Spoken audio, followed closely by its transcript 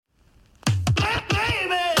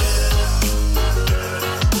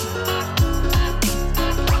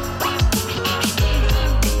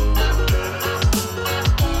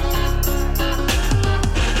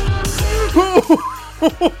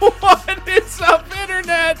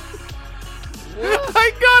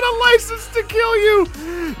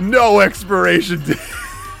No expiration date.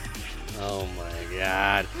 Oh my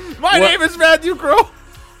God. My name is Matthew Kroll.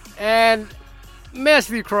 And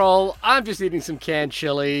Matthew Kroll, I'm just eating some canned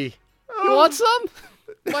chili. You want some?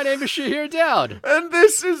 My name is Shahir Dowd. And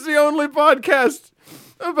this is the only podcast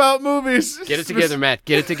about movies. Get it together, Matt.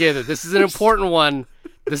 Get it together. This is an important one.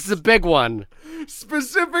 This is a big one.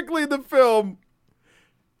 Specifically the film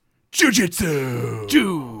Jiu Jitsu.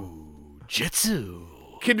 Jiu Jitsu.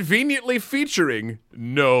 Conveniently featuring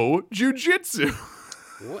no Jiu Jitsu.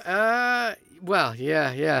 Well,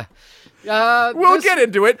 yeah. We'll get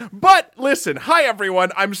into it. But listen, hi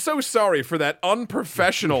everyone. I'm so sorry for that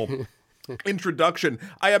unprofessional introduction.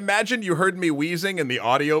 I imagine you heard me wheezing and the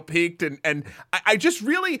audio peaked, and I just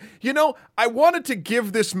really, I wanted to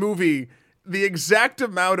give this movie the exact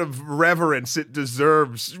amount of reverence it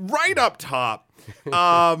deserves right up top.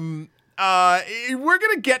 We're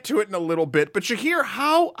gonna get to it in a little bit, but Shahir,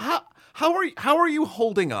 how are you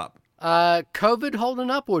holding up? COVID holding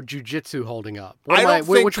up or jiu-jitsu holding up? I don't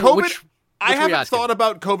think COVID. I haven't asking? thought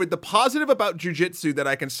about COVID. The positive about jiu-jitsu that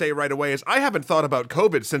I can say right away is I haven't thought about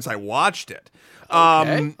COVID since I watched it.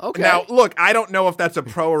 Okay. Now, look, I don't know if that's a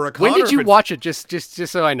pro or a con. When did you watch it? Just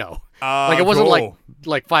so I know. Like it wasn't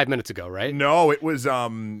like 5 minutes ago, right? No, it was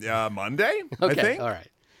Monday. Okay. I think. All right.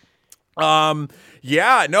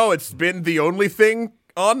 Yeah. No, it's been the only thing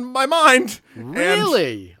on my mind.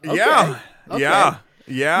 Really? And, okay. Yeah. Okay.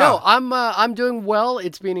 Yeah. No, I'm doing well.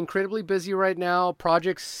 It's been incredibly busy right now.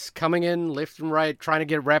 Projects coming in left and right, trying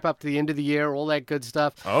to wrap up to the end of the year, all that good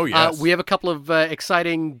stuff. Oh, yes. We have a couple of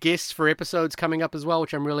exciting guests for episodes coming up as well,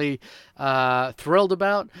 which I'm really thrilled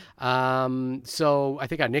about. So I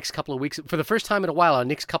think our next couple of weeks, for the first time in a while, our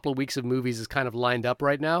next couple of weeks of movies is kind of lined up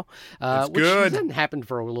right now, which good. hasn't happened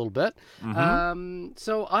for a little bit. Mm-hmm.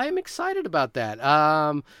 So I'm excited about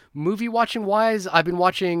that. Movie watching wise, I've been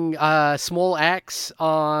watching Small Axe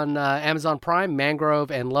on Amazon Prime, Mangrove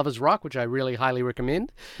and Lovers Rock, which I really highly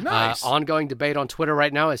recommend. Nice. Ongoing debate on Twitter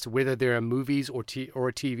right now as to whether they're movies or a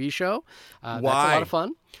TV show. Why? That's a lot of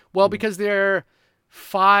fun. Well, because they're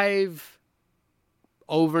 5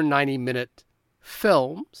 over 90-minute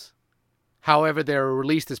films. However, they're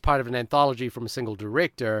released as part of an anthology from a single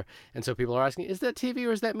director, and so people are asking, is that TV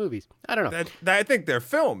or is that movies? I don't know. I think they're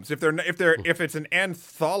films. If it's an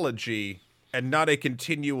anthology and not a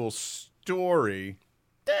continual story.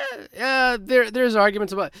 There's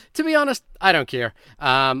arguments about. To be honest, I don't care.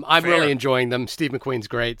 I'm Fair. really enjoying them. Steve McQueen's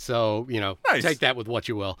great, so Nice. take that with what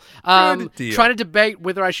you will. Good deal. Trying to debate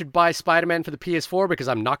whether I should buy Spider-Man for the PS4 because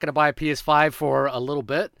I'm not going to buy a PS5 for a little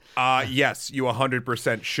bit. Yes, you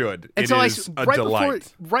 100% should. And It so is a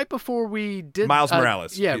delight. Right before we did Miles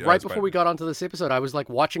Morales. Yeah, Yeah, right before we got onto this episode, I was like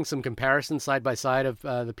watching some comparisons side by side of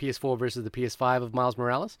the PS4 versus the PS5 of Miles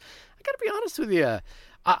Morales. I got to be honest with you.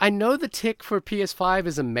 I know the tech for PS5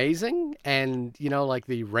 is amazing, and like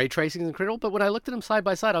the ray tracing is incredible. But when I looked at them side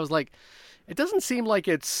by side, I was like, it doesn't seem like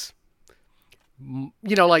it's,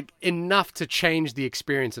 like enough to change the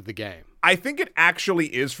experience of the game. I think it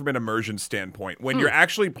actually is from an immersion standpoint. When you're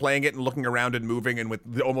actually playing it and looking around and moving, and with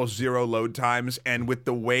the almost zero load times, and with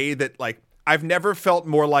the way that I've never felt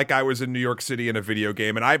more like I was in New York City in a video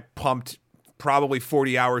game, and I pumped probably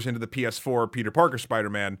 40 hours into the PS4 Peter Parker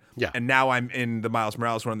Spider-Man, and now I'm in the Miles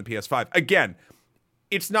Morales one on the PS5. Again,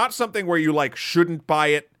 it's not something where you shouldn't buy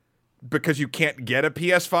it because you can't get a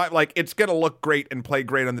PS5. It's going to look great and play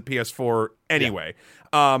great on the PS4 anyway.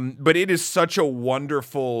 But it is such a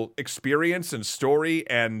wonderful experience and story,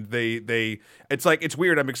 and it's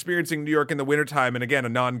weird. I'm experiencing New York in the wintertime, and again, a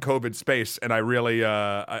non-COVID space, and I really,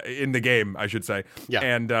 in the game, I should say. Yeah.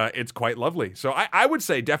 And it's quite lovely. So I would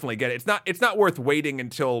say definitely get it. It's not worth waiting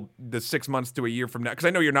until the 6 months to a year from now, because I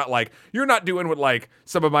know you're not doing what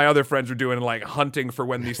some of my other friends are doing, hunting for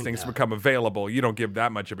when these things become available. You don't give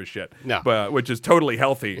that much of a shit. No. But which is totally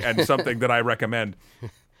healthy and something that I recommend.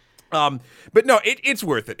 But no, it's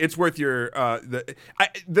worth it. It's worth your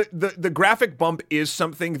the graphic bump is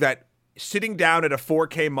something that sitting down at a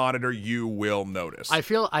 4K monitor you will notice. I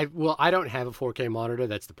don't have a 4K monitor.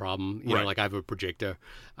 That's the problem. I have a projector.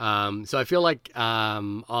 So I feel like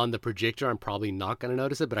on the projector I'm probably not going to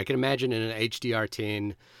notice it, but I can imagine in an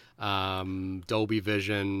HDR10 Dolby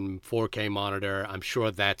Vision 4K monitor, I'm sure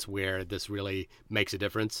that's where this really makes a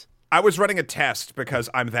difference. I was running a test because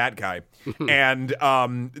I'm that guy. And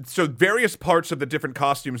so various parts of the different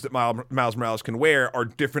costumes that Miles Morales can wear are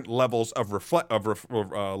different levels of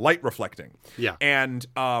light reflecting. Yeah. And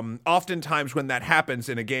oftentimes when that happens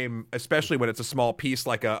in a game, especially when it's a small piece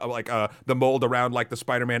like the mold around like the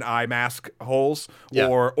Spider-Man eye mask holes,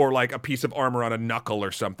 or like a piece of armor on a knuckle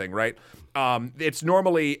or something, right? It's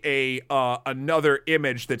normally another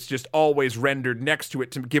image that's just always rendered next to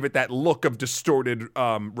it to give it that look of distorted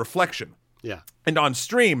reflection. Yeah. And on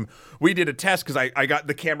stream, we did a test because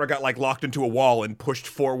the camera got like locked into a wall and pushed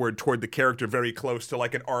forward toward the character very close to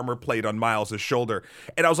like an armor plate on Miles' shoulder.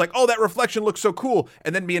 And I was like, oh, that reflection looks so cool.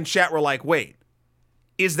 And then me and chat were like, wait,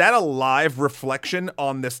 is that a live reflection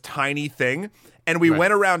on this tiny thing? And we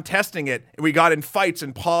went around testing it, and we got in fights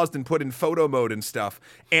and paused and put in photo mode and stuff.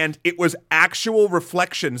 And it was actual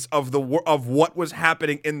reflections of what was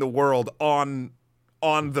happening in the world on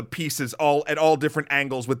the pieces, at all different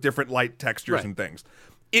angles with different light textures and things.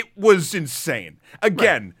 It was insane.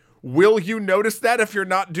 Again, will you notice that if you're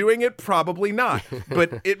not doing it? Probably not.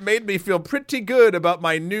 But it made me feel pretty good about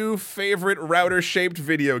my new favorite router-shaped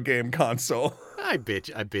video game console. I bet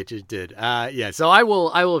it did. So I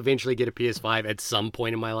will eventually get a PS5 at some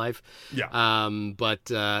point in my life. Yeah.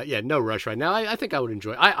 No rush right now. I think I would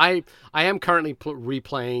enjoy it. I am currently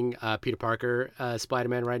replaying Peter Parker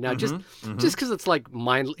Spider-Man right now, just because it's like I'm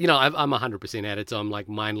 100% at it, so I'm like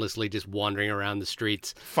mindlessly just wandering around the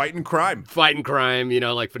streets, Fighting crime,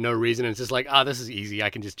 like for no reason. And it's just like, this is easy. I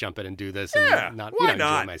can just jump in and do this and not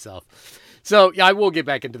enjoy myself. So yeah, I will get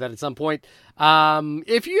back into that at some point.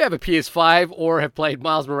 If you have a PS5 or have played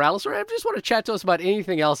Miles Morales, or just want to chat to us about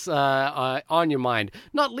anything else on your mind,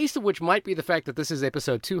 not least of which might be the fact that this is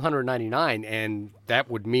episode 299, and that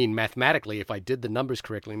would mean mathematically, if I did the numbers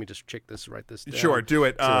correctly, let me just write this down. Sure, do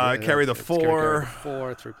it. Carry the 4.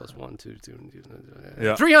 4, 3 plus 1, 2,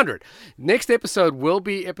 300. Next episode will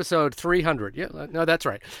be episode 300. Yeah, no, that's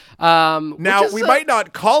right. Now, we might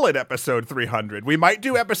not call it episode 300. We might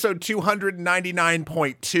do episode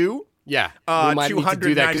 299.2. Yeah, we might need to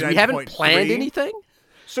do that because we haven't planned anything.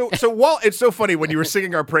 So while it's so funny when you were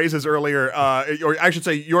singing our praises earlier, or I should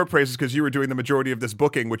say your praises because you were doing the majority of this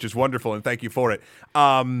booking, which is wonderful, and thank you for it.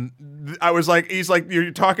 I was like, he's like,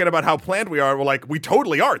 you're talking about how planned we are. We're like, we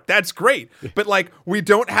totally are. That's great. But like, we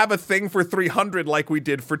don't have a thing for 300 like we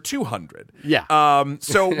did for 200. Yeah.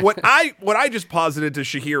 So what I just posited to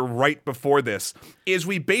Shahir right before this is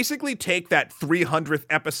we basically take that 300th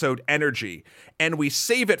episode energy and we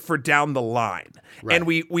save it for down the line. Right. And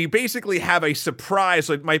we basically have a surprise.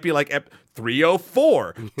 So it might be like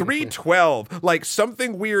 304, 312, like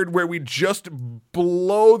something weird where we just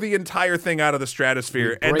blow the entire thing out of the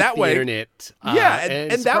stratosphere. And that way, internet,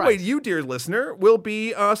 and that way you, dear listener, will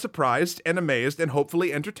be surprised and amazed and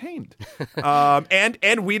hopefully entertained.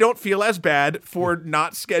 And we don't feel as bad for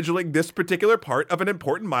not scheduling this particular part of an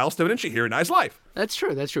important milestone in Shahir and I's life. That's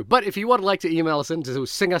true. But if you would like to email us in to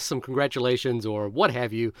sing us some congratulations or what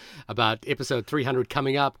have you about episode 300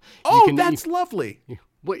 coming up, that's lovely.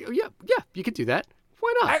 Well, yeah, you could do that.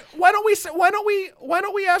 Why not? Why don't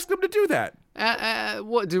we ask them to do that?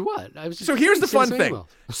 Do what? So here's the fun thing.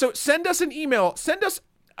 So send us an email. Send us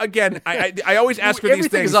again. I always ask for these things.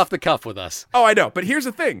 Everything is off the cuff with us. Oh, I know. But here's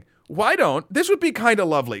the thing. Why don't this would be kind of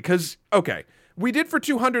lovely because we did for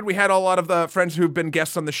 200. We had a lot of the friends who've been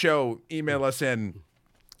guests on the show email us in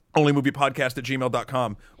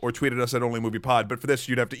onlymoviepodcast@gmail.com or tweet at us at onlymoviepod. But for this,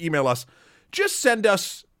 you'd have to email us. Just send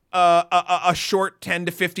us a short 10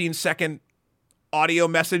 to 15 second audio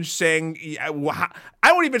message saying, I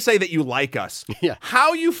won't even say that you like us. Yeah.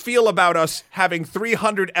 How you feel about us having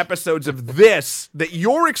 300 episodes of this that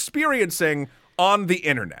you're experiencing on the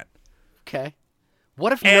internet. Okay.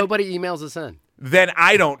 What if nobody emails us in? Then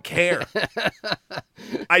I don't care.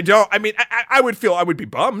 I don't. I mean, I would be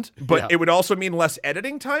bummed, but it would also mean less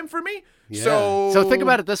editing time for me. Yeah. So think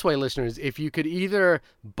about it this way, listeners. If you could either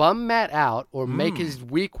bum Matt out or make his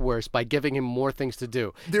week worse by giving him more things to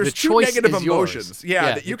do. There's two negative emotions.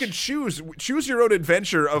 Yeah, that you can choose your own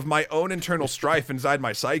adventure of my own internal strife inside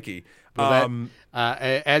my psyche. Well,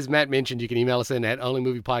 as Matt mentioned, you can email us in at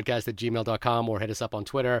onlymoviepodcast@gmail.com or hit us up on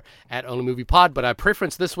Twitter at onlymoviepod. But our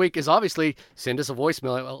preference this week is obviously send us a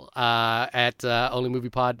voicemail at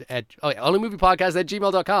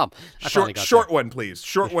onlymoviepodcast@gmail.com. Short one, please.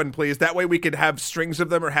 Short one, please. That way we could have strings of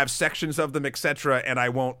them or have sections of them, etc. And I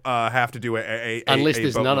won't have to do unless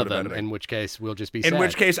there's none of them, in which case we'll just be sad. In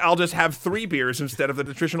which case I'll just have 3 beers instead of the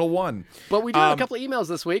nutritional one. But we do have a couple of emails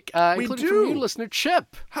this week, including from you, listener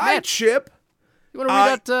Chip. Hi, Matt. Chip. You want to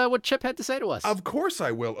read out what Chip had to say to us? Of course I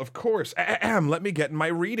will. Of course. Let me get in my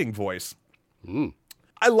reading voice.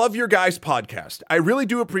 I love your guys' podcast. I really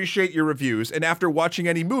do appreciate your reviews, and after watching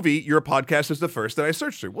any movie, your podcast is the first that I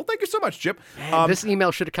search through. Well, thank you so much, Chip. Man, this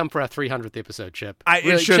email should have come for our 300th episode, Chip.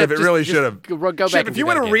 It should have. It really should have. Go back Chip, and if do you that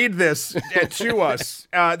want to again. read this to us,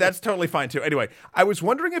 that's totally fine too. Anyway, I was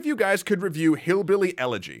wondering if you guys could review Hillbilly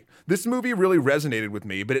Elegy. This movie really resonated with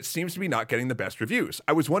me, but it seems to be not getting the best reviews.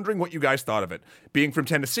 I was wondering what you guys thought of it. Being from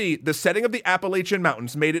Tennessee, the setting of the Appalachian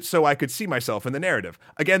Mountains made it so I could see myself in the narrative.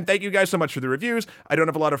 Again, thank you guys so much for the reviews. I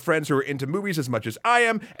don't have a lot of friends who are into movies as much as I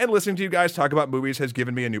am, and listening to you guys talk about movies has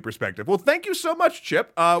given me a new perspective. Well, thank you so much,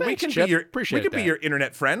 Chip. We can Chip. be your Appreciate be your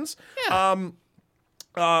internet friends. Yeah.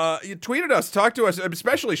 You tweeted us, talk to us,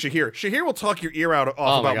 especially Shahir. Shahir will talk your ear out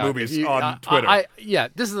off about movies on Twitter. Yeah,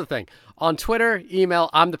 this is the thing. On Twitter, email,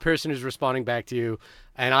 I'm the person who's responding back to you,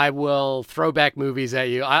 and I will throw back movies at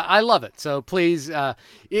you. I love it. So please,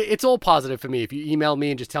 it's all positive for me. If you email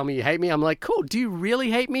me and just tell me you hate me, I'm like, cool, do you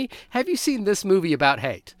really hate me? Have you seen this movie about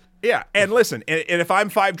hate? Yeah, and listen, and if I'm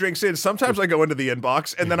 5 drinks in, sometimes I go into the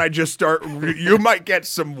inbox and then I just start, you might get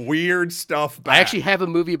some weird stuff back. I actually have a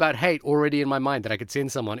movie about hate already in my mind that I could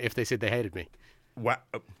send someone if they said they hated me. Wow.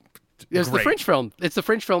 It's the French film. It's the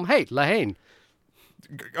French film Hate, La Haine.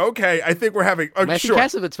 Okay, I think we're having... Matthew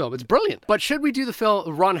Kassovitz's film. It's brilliant. But should we do the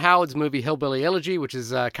film Ron Howard's movie Hillbilly Elegy, which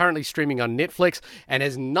is currently streaming on Netflix and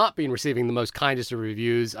has not been receiving the most kindest of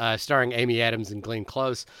reviews, starring Amy Adams and Glenn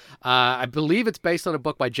Close. I believe it's based on a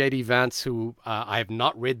book by J.D. Vance, who I have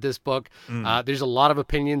not read this book. There's a lot of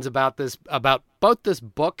opinions about both this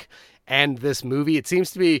book and this movie. It seems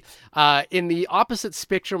to be in the opposite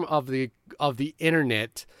spectrum of the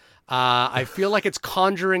internet. I feel like it's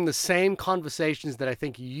conjuring the same conversations that I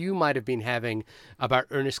think you might have been having about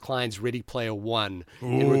Ernest Cline's Ready Player One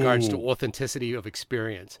in regards to authenticity of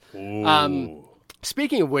experience.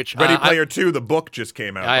 Speaking of which... Ready Player 2, the book just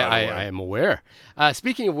came out, by the way. I am aware.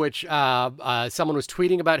 Speaking of which, someone was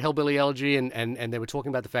tweeting about Hillbilly Elegy, and they were talking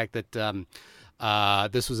about the fact that...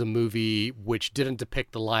 this was a movie which didn't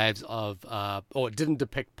depict the lives of, or it didn't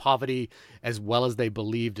depict poverty as well as they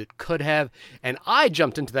believed it could have. And I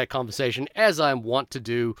jumped into that conversation, as I want to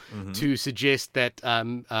do, to suggest that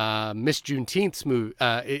Miss Juneteenth's movie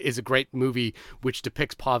is a great movie which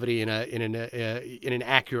depicts poverty in an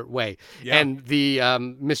accurate way. Yeah. And the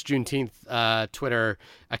Miss Juneteenth Twitter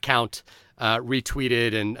account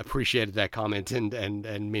retweeted and appreciated that comment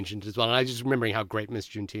and mentioned it as well. And I just remembering how great Miss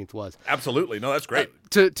Juneteenth was. Absolutely. No, that's great.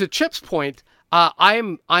 To Chip's point,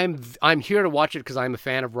 I'm here to watch it because I'm a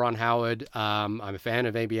fan of Ron Howard. I'm a fan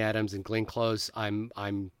of Amy Adams and Glenn Close. I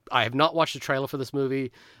have not watched the trailer for this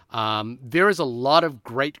movie. There is a lot of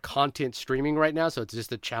great content streaming right now, so it's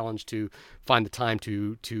just a challenge to find the time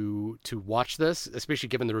to watch this, especially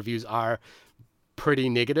given the reviews are pretty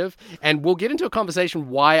negative. And we'll get into a conversation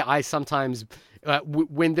why I sometimes,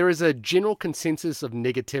 when there is a general consensus of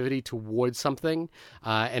negativity towards something,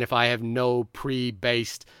 and if I have no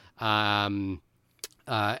pre-based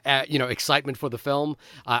excitement for the film,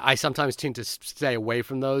 I sometimes tend to stay away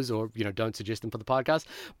from those, or don't suggest them for the podcast.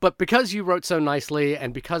 But because you wrote so nicely,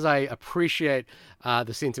 and because I appreciate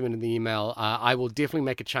the sentiment in the email, I will definitely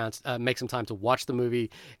make some time to watch the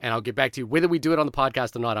movie, and I'll get back to you. Whether we do it on the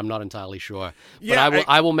podcast or not, I'm not entirely sure. Yeah, but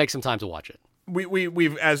I will make some time to watch it.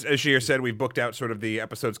 We've as Shahir said, we've booked out sort of the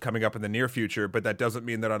episodes coming up in the near future, but that doesn't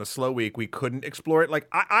mean that on a slow week we couldn't explore it. Like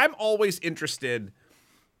I'm always interested.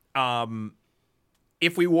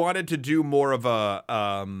 If we wanted to do more of a,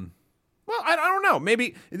 I don't know.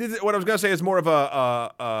 Maybe what I was going to say is more of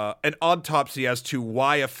an autopsy as to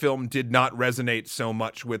why a film did not resonate so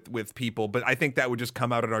much with people. But I think that would just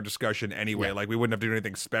come out in our discussion anyway. Yeah. Like we wouldn't have to do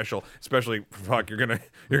anything special. Especially, you're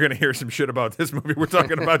gonna hear some shit about this movie we're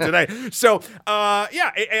talking about today. So,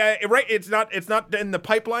 right. It's not in the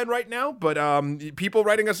pipeline right now. But people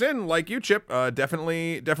writing us in, like you, Chip,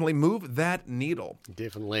 definitely move that needle.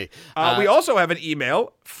 Definitely. We also have an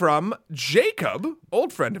email from Jacob,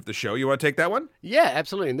 old friend of the show. You want to take that one? Yeah,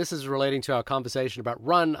 absolutely. And this is relating to our conversation about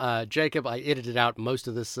Run. Jacob, I edited out most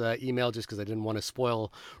of this email just because I didn't want to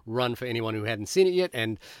spoil Run for anyone who hadn't seen it yet.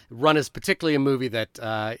 And Run is particularly a movie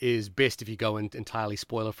that is best if you go in entirely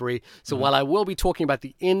spoiler-free. So while I will be talking about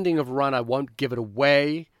the ending of Run, I won't give it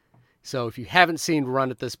away. So if you haven't seen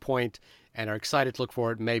Run at this point and are excited to look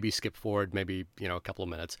forward, maybe skip forward, maybe a couple of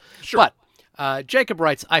minutes. Sure. But Jacob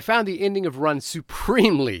writes, I found the ending of Run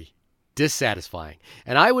supremely dissatisfying.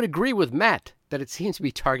 And I would agree with Matt that it seems to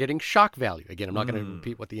be targeting shock value. Again, I'm not going to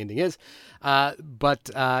repeat what the ending is. But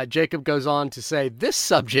Jacob goes on to say, this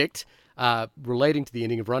subject relating to the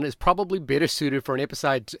ending of Run is probably better suited for an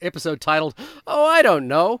episode titled, oh, I don't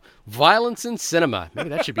know, Violence in Cinema. Maybe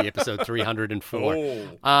that should be episode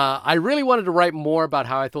 304. I really wanted to write more about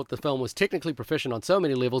how I thought the film was technically proficient on so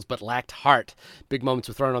many levels, but lacked heart. Big moments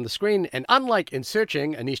were thrown on the screen, and unlike In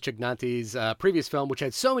Searching, Anish Chagnanti's previous film, which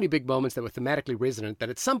had so many big moments that were thematically resonant, that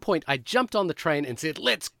at some point I jumped on the train and said,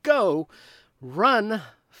 let's go, Run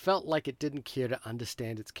felt like it didn't care to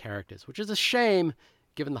understand its characters, which is a shame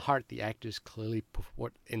given the heart the actors clearly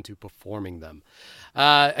put into performing them.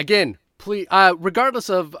 Again, please, regardless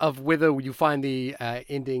of whether you find the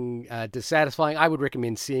ending dissatisfying, I would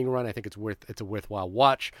recommend seeing Run. I think it's a worthwhile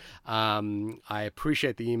watch. I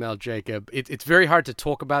appreciate the email, Jacob. It's very hard to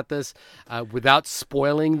talk about this without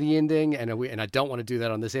spoiling the ending, and I don't want to do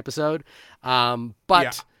that on this episode.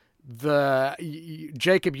 But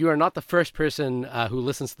Jacob, you are not the first person who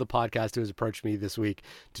listens to the podcast who has approached me this week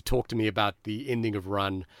to talk to me about the ending of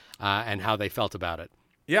Run and how they felt about it.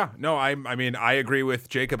 Yeah, no, I mean, I agree with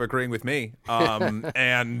Jacob agreeing with me,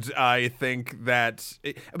 and I think that,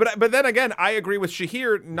 but then again, I agree with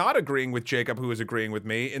Shahir not agreeing with Jacob, who is agreeing with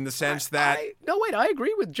me in the sense that. I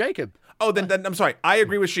agree with Jacob. Oh, then I'm sorry. I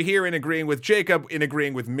agree with Shahir in agreeing with Jacob in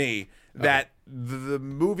agreeing with me that the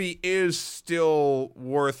movie is still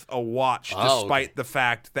worth a watch, despite the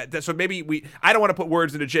fact that. So maybe I don't want to put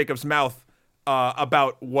words into Jacob's mouth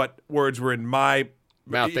about what words were in my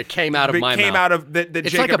mouth that came out of my mouth. Came out of that it's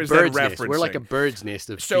Jacob like a is then bird's referencing. nest. We're like a bird's nest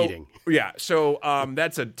of feeding. Yeah, so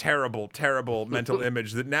that's a terrible, terrible mental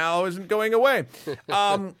image that now isn't going away.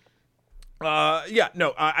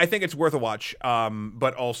 I think it's worth a watch.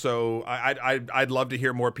 But also, I'd love to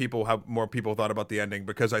hear more people how more people thought about the ending,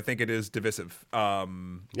 because I think it is divisive.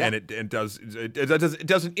 And it does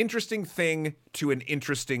an interesting thing to an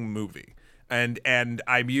interesting movie. And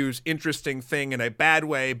I use interesting thing in a bad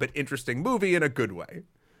way, but interesting movie in a good way.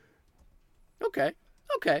 Okay,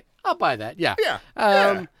 I'll buy that. Yeah.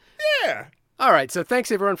 Yeah. All right, so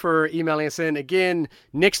thanks everyone for emailing us in. Again,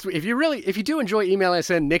 next if you do enjoy emailing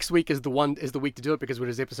us in, next week is the week to do it, because it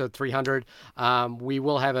is episode 300. We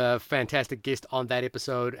will have a fantastic guest on that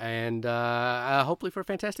episode, and hopefully for a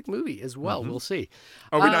fantastic movie as well. We'll see.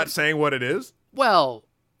 Are we not saying what it is? Well,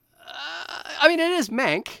 I mean, it is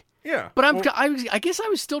Mank. Yeah. But I guess I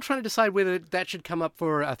was still trying to decide whether that should come up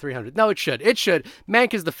for 300. No, it should. It should.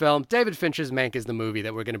 Mank is the film. David Fincher's Mank is the movie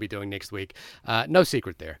that we're going to be doing next week. No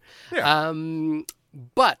secret there. Yeah.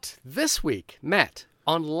 But this week, Matt,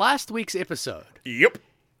 on last week's episode. Yep.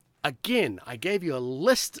 Again, I gave you a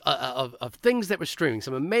list of things that were streaming,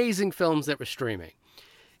 some amazing films that were streaming.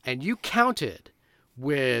 And you counted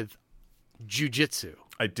with Jiu Jitsu.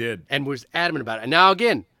 I did. And was adamant about it. And now,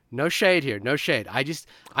 again, no shade here. No shade. There's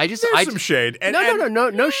some shade.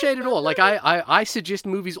 No shade at all. Like I suggest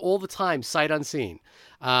movies all the time, sight unseen.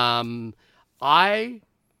 I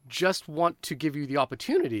just want to give you the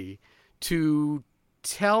opportunity to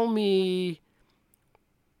tell me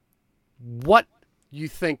what you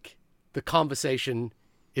think the conversation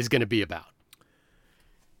is going to be about.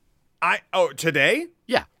 Today?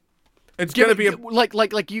 Yeah. It's going to be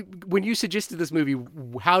like you when you suggested this movie.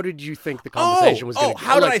 How did you think the conversation was going to go?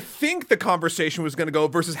 How did I think the conversation was going to go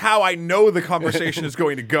versus how I know the conversation is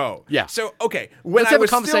going to go? Yeah. So okay, let's have a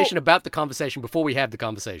conversation about the conversation before we have the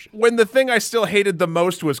conversation. When the thing I still hated the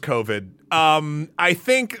most was COVID. I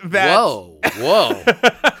think that. Whoa.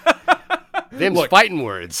 Them's fighting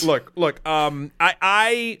words. Look. Let's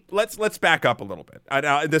back up a little bit.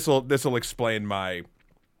 This will explain my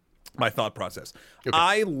thought process. Okay.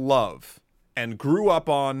 I love and grew up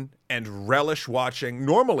on and relish watching,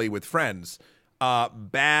 normally with friends,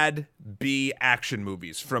 bad B action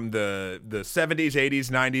movies from the 70s,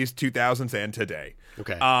 80s, 90s, 2000s, and today.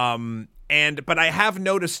 Okay. But I have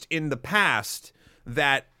noticed in the past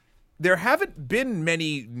that there haven't been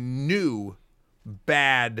many new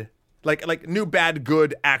bad new bad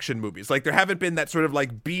good action movies. Like there haven't been that sort of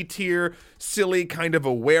like B tier, silly, kind of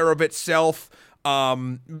aware of itself.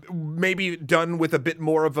 Maybe done with a bit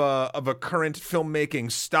more of a current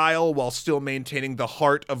filmmaking style while still maintaining the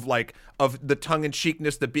heart of the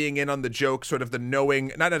tongue-in-cheekness, the being in on the joke, sort of the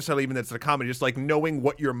knowing, not necessarily even that's the comedy, just like knowing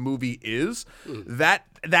what your movie is. That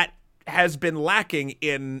has been lacking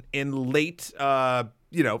in late I'd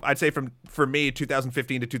say for me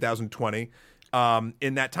 2015 to 2020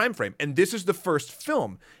 in that time frame. And this is the first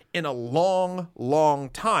film in a long, long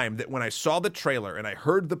time that when I saw the trailer and I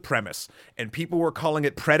heard the premise and people were calling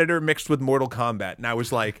it Predator mixed with Mortal Kombat, and I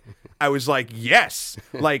was like, yes,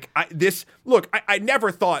 I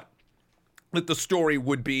never thought that the story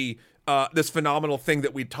would be this phenomenal thing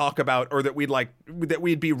that we'd talk about, or that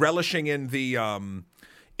we'd be relishing in the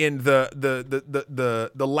in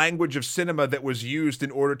the language of cinema that was used in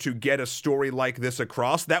order to get a story like this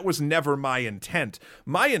across. That was never my intent.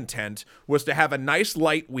 My intent was to have a nice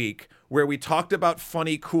light week where we talked about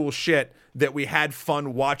funny, cool shit that we had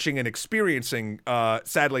fun watching and experiencing,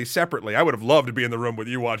 sadly, separately. I would have loved to be in the room with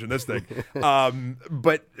you watching this thing.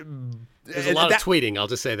 But there's a lot of tweeting. I'll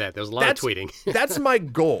just say that. There's a lot of tweeting. That's my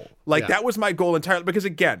goal. That was my goal entirely. Because,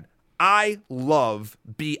 again, I love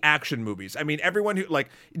B action movies. I mean, everyone who,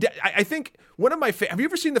 I think one of my have you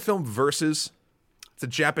ever seen the film Versus? It's a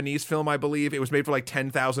Japanese film, I believe. It was made for like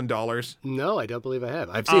 $10,000. No, I don't believe I have.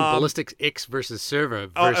 I've seen Ballistic X versus Server.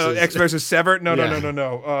 X versus Sever? No.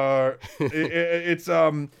 It's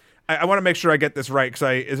I want to make sure I get this right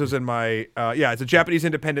because this was in my it's a Japanese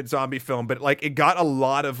independent zombie film, but like it got a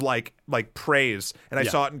lot of like praise, and I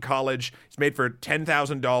saw it in college. It's made for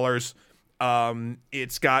 $10,000.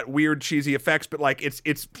 It's got weird cheesy effects, but like it's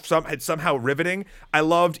somehow riveting. I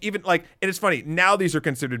loved even and it's funny now these are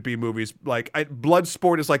considered B movies.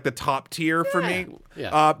 Bloodsport is like the top tier for me.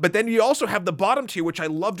 Yeah. But then you also have the bottom tier, which I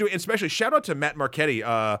love doing. Especially shout out to Matt Marchetti,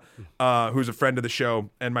 who's a friend of the show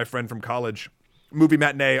and my friend from college. Movie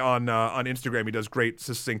Matinee on Instagram. He does great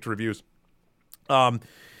succinct reviews. The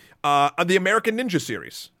American Ninja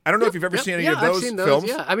series. I don't know if you've ever seen any of those, I've seen those films.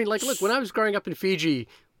 Yeah, I mean, look, when I was growing up in Fiji,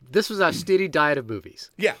 this was our steady diet of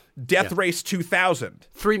movies. Yeah, Death Race 2000.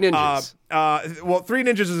 Three Ninjas. Three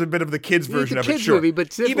Ninjas is a bit of the kids' version of it, kids movie,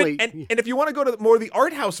 but even, and if you want to go to more of the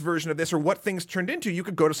art house version of this, or what things turned into, you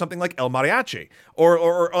could go to something like El Mariachi,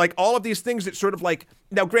 or like all of these things that sort of like.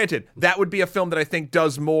 Now, granted, that would be a film that I think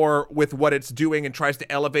does more with what it's doing and tries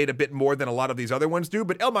to elevate a bit more than a lot of these other ones do.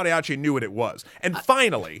 But El Mariachi knew what it was. And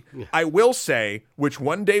finally, I will say, which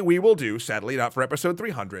one day we will do, sadly not for episode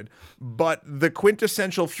 300, but the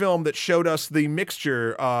quintessential film that showed us the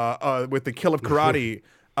mixture with the kill of karate.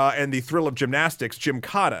 And the thrill of gymnastics,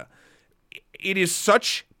 Gymkata. It is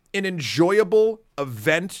such an enjoyable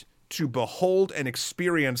event to behold and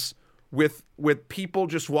experience with people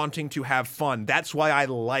just wanting to have fun. That's why I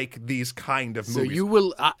like these kind of movies. So you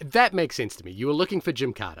will, that makes sense to me. You were looking for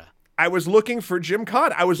Gymkata. I was looking for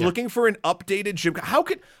Gymkata. I was looking for an updated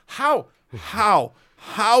Gymkata.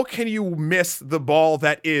 How can you miss the ball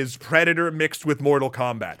that is Predator mixed with Mortal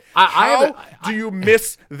Kombat? How do you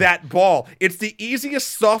miss that ball? It's the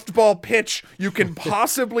easiest softball pitch you can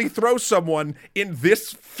possibly throw someone in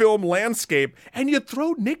this film landscape, and you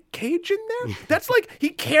throw Nick Cage in there? That's like, he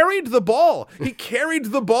carried the ball. He carried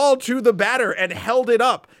the ball to the batter and held it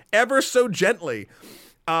up ever so gently.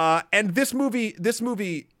 And this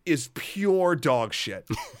movie is pure dog shit.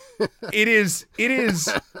 It is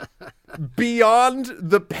beyond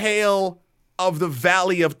the pale of the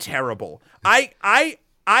Valley of Terrible. I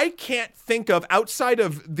can't think of, outside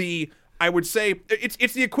of the, I would say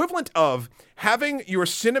it's the equivalent of having your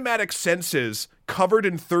cinematic senses covered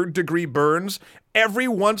in third-degree burns. Every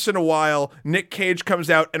once in a while, Nick Cage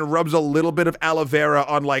comes out and rubs a little bit of aloe vera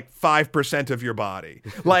on like 5% of your body.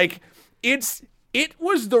 It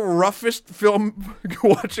was the roughest film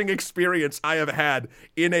watching experience I have had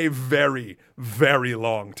in a very, very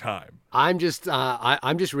long time. I'm just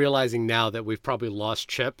realizing now that we've probably lost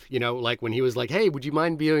Chip. You know, like when he was like, "Hey, would you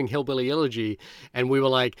mind viewing Hillbilly Elegy?" And we were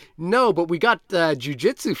like, "No, but we got Jiu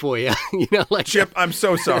Jitsu for you." You know, like Chip, I'm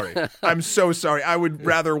so sorry. I'm so sorry. I would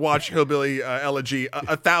rather watch Hillbilly Elegy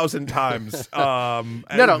 1,000 times. No.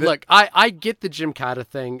 Look, I get the Gymkata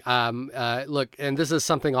thing. Look, and this is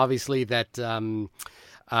something obviously that.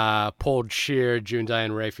 Paul Scheer, June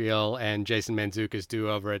Diane Raphael, and Jason Mantzoukas do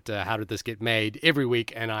over at How Did This Get Made every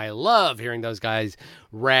week, and I love hearing those guys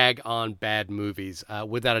rag on bad movies,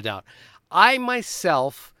 without a doubt. I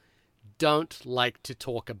myself don't like to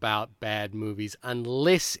talk about bad movies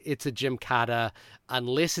unless it's a Gymkata,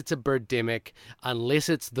 unless it's a Birdemic, unless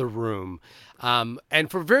it's The Room, and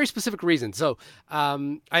for very specific reasons. So,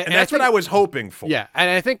 and that's what I was hoping for. Yeah, and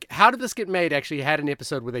I think How Did This Get Made actually had an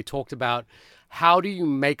episode where they talked about how do you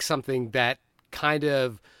make something that kind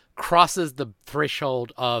of crosses the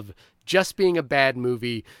threshold of just being a bad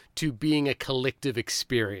movie to being a collective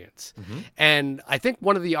experience. Mm-hmm. And I think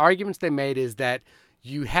one of the arguments they made is that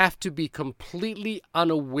you have to be completely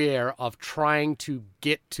unaware of trying to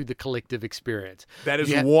get to the collective experience. That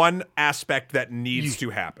is one aspect that needs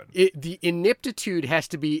to happen. The ineptitude has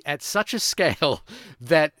to be at such a scale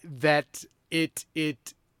that it's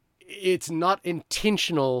not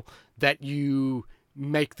intentional that you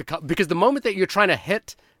make because the moment that you're trying to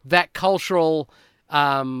hit that cultural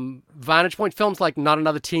vantage point, films like Not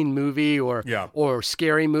Another Teen Movie or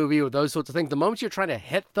Scary Movie or those sorts of things, the moment you're trying to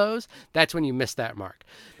hit those, that's when you miss that mark.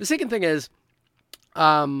 The second thing is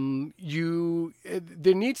there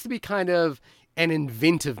needs to be kind of an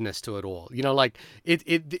inventiveness to it all. You know, like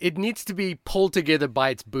it needs to be pulled together by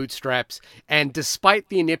its bootstraps, and despite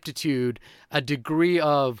the ineptitude, a degree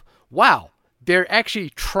of, wow, they're actually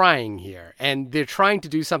trying here, and they're trying to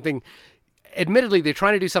do something. Admittedly, they're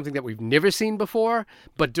trying to do something that we've never seen before,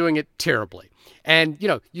 but doing it terribly. And, you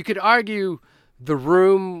know, you could argue The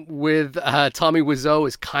Room with Tommy Wiseau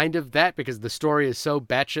is kind of that, because the story is so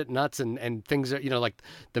batshit nuts, and things are, you know, like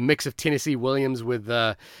the mix of Tennessee Williams with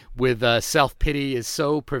self-pity is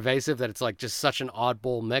so pervasive that it's like just such an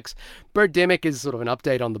oddball mix. Birdemic is sort of an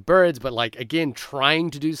update on the birds, but like, again, trying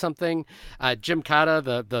to do something. Jim Carter,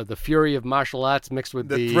 the fury of martial arts mixed with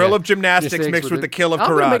the thrill of gymnastics mixed with the kill of karate.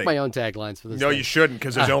 I'm going to make my own taglines for this. No, thing. you shouldn't,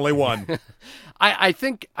 because there's only one. I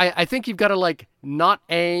think you've got to like not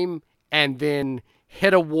aim and then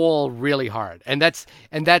hit a wall really hard, and that's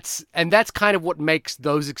kind of what makes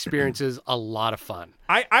those experiences a lot of fun.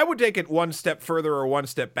 I would take it one step further or one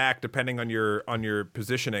step back, depending on your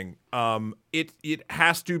positioning. It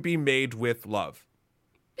has to be made with love.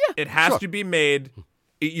 Yeah, it has to be made.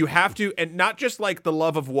 You have to, and not just like the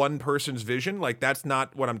love of one person's vision. Like, that's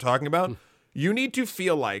not what I'm talking about. You need to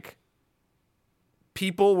feel like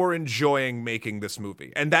people were enjoying making this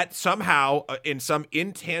movie, and that somehow, in some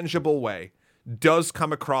intangible way, does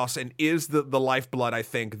come across and is the lifeblood, I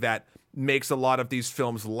think, that makes a lot of these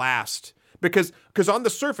films last. Because on the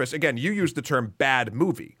surface, again, you used the term bad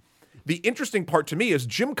movie. The interesting part to me is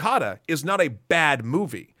Jim Cotta is not a bad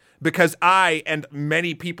movie, because I and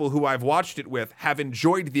many people who I've watched it with have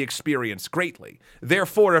enjoyed the experience greatly.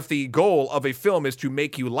 Therefore, if the goal of a film is to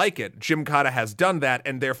make you like it, Jim Cotta has done that,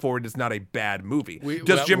 and therefore it is not a bad movie. We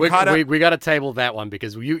got to table that one,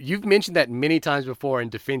 because you've mentioned that many times before in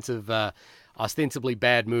defense of ostensibly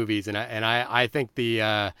bad movies, and I think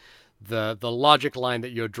the logic line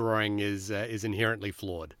that you're drawing is inherently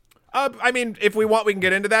flawed. I mean, if we want, we can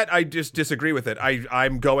get into that. I just disagree with it.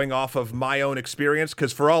 I'm going off of my own experience,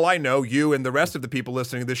 because for all I know, you and the rest of the people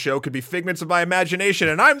listening to this show could be figments of my imagination,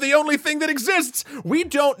 and I'm the only thing that exists. We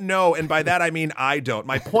don't know, and by that I mean I don't.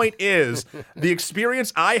 My point is, the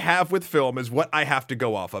experience I have with film is what I have to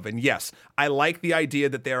go off of. And yes, I like the idea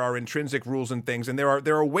that there are intrinsic rules and things, and there are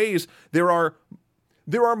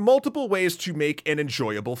multiple ways to make an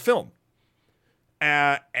enjoyable film.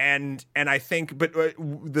 And I think, but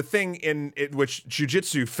the thing in it, which Jiu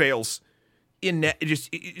Jitsu fails in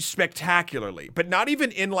just spectacularly, but not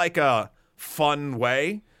even in like a fun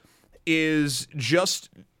way, is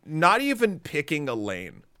just not even picking a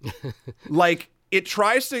lane. Like, it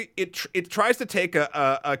tries to take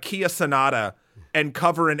a Kia Sonata and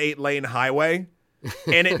cover an 8-lane highway,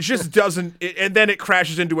 and it just doesn't. And then it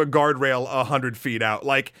crashes into a guardrail 100 feet out.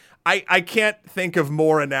 Like, I can't think of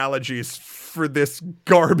more analogies for this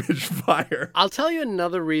garbage fire. I'll tell you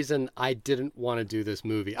another reason I didn't want to do this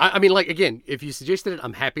movie. I mean, like, again, if you suggested it,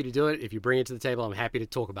 I'm happy to do it. If you bring it to the table, I'm happy to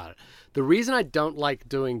talk about it. The reason I don't like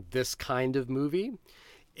doing this kind of movie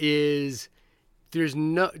is there's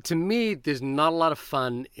not a lot of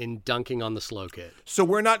fun in dunking on the slow kid. So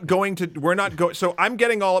so I'm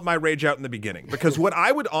getting all of my rage out in the beginning, because what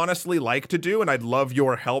I would honestly like to do, and I'd love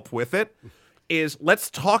your help with it, is let's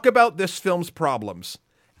talk about this film's problems,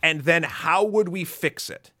 and then how would we fix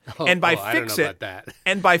it? And by fix it,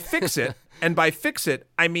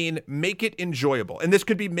 I mean make it enjoyable. And this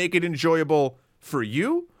could be make it enjoyable for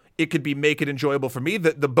you. It could be make it enjoyable for me.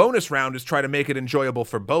 The bonus round is try to make it enjoyable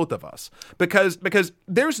for both of us. Because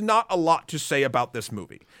there's not a lot to say about this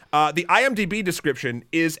movie. The IMDb description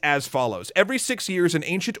is as follows. Every 6 years, an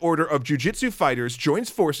ancient order of jiu-jitsu fighters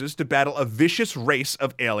joins forces to battle a vicious race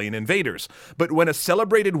of alien invaders. But when a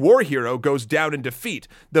celebrated war hero goes down in defeat,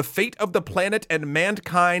 the fate of the planet and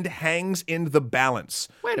mankind hangs in the balance.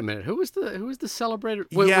 Wait a minute. Who was the celebrated?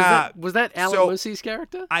 Was that Alan Moosey's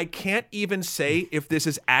character? I can't even say if this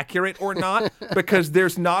is accurate or not, because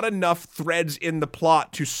there's not enough threads in the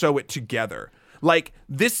plot to sew it together. Like,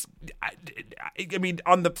 this, I mean,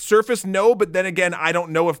 on the surface, no, but then again, I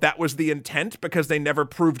don't know if that was the intent, because they never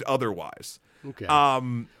proved otherwise. Okay.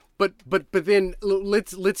 But then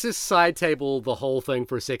let's just side table the whole thing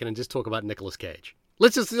for a second and just talk about Nicolas Cage.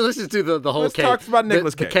 Let's just do the whole Cage. Let's talk about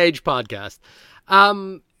Nicolas Cage. The Cage podcast.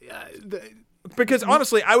 Because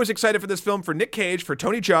honestly, I was excited for this film for Nick Cage, for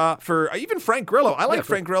Tony Jaa, for even Frank Grillo. I like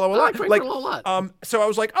Frank Grillo a lot. Grillo a lot. So I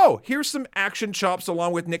was like, oh, here's some action chops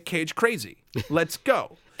along with Nick Cage crazy. Let's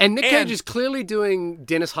go. And Nick Cage is clearly doing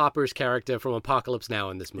Dennis Hopper's character from Apocalypse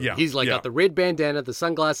Now in this movie. Yeah, He's got the red bandana, the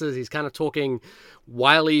sunglasses. He's kind of talking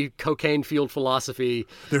wily cocaine-fueled philosophy.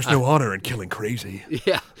 There's no honor in killing crazy.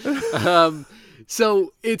 Yeah.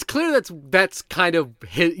 So it's clear that's kind of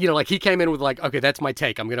his, like he came in with like, okay, that's my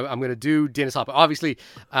take. I'm gonna do Dennis Hopper. Obviously,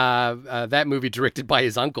 that movie directed by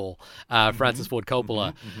his uncle, Francis Ford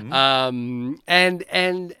Coppola,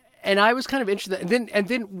 and I was kind of interested. And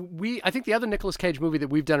then I think the other Nicolas Cage movie that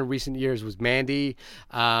we've done in recent years was Mandy.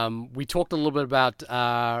 We talked a little bit about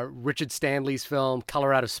Richard Stanley's film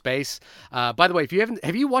Color Out of Space. By the way,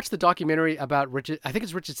 have you watched the documentary about Richard? I think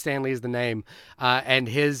it's Richard Stanley is the name, and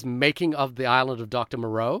his making of the Island of Dr.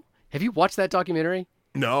 Moreau. Have you watched that documentary?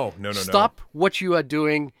 No. Stop what you are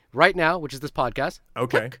doing right now, which is this podcast.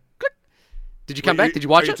 Okay. Click. Did you come back? Did you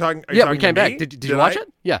watch it? We came back. Did you watch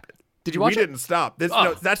it? Yeah. Did you watch it? We didn't stop.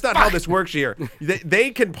 No, that's not how this works here. They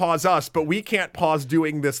can pause us, but we can't pause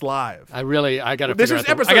doing this live. I got to. This is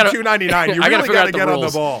episode 299. You really got to get on the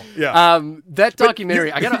ball. Yeah. That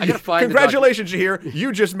documentary. I got to find. Congratulations, Shahir.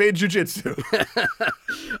 You just made jiu-jitsu.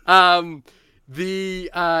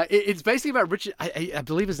 It's basically about Richard. I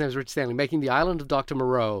believe his name is Richard Stanley making the Island of Dr.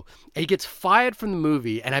 Moreau. He gets fired from the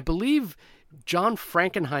movie, and I believe John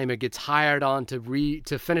Frankenheimer gets hired on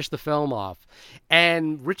to finish the film off,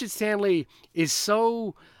 and Richard Stanley is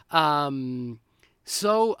so upset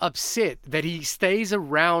that he stays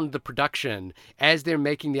around the production as they're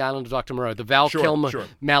making the Island of Dr. Moreau, the Val Kilmer,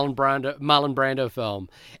 Marlon Brando film.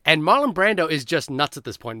 And Marlon Brando is just nuts at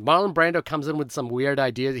this point. Marlon Brando comes in with some weird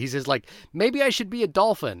idea. He says, like, maybe I should be a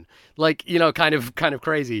dolphin. Like, kind of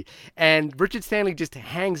crazy. And Richard Stanley just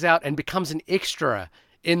hangs out and becomes an extra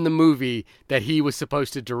in the movie that he was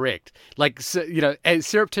supposed to direct, and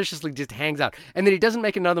surreptitiously just hangs out, and then he doesn't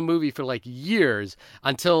make another movie for like years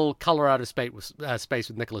until Color Out of Space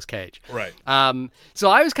with Nicolas Cage. Right.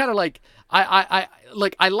 So I was kind of like, I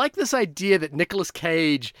like this idea that Nicolas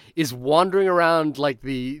Cage is wandering around like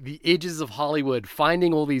the edges of Hollywood,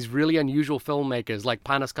 finding all these really unusual filmmakers like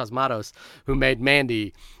Panos Cosmatos, who made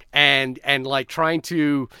Mandy, and like trying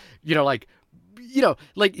to,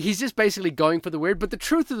 he's just basically going for the weird. But the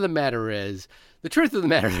truth of the matter is,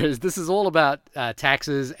 this is all about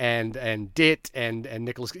taxes and debt and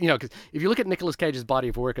Nicolas. Because if you look at Nicolas Cage's body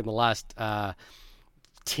of work in the last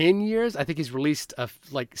 10 years, I think he's released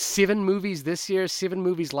 7 movies this year, 7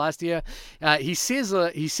 movies last year. He says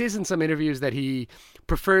in some interviews that he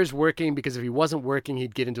prefers working because if he wasn't working,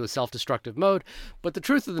 he'd get into a self-destructive mode. But the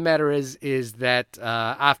truth of the matter is that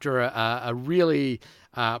after a really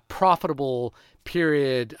profitable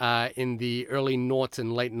period in the early noughts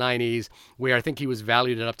and late 90s, where I think he was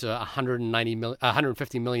valued at up to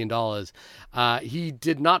 $150 million. He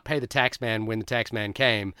did not pay the taxman when the taxman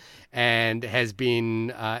came, and has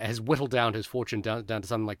whittled down his fortune down to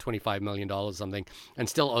something like $25 million or something, and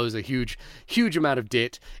still owes a huge amount of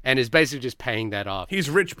debt, and is basically just paying that off. He's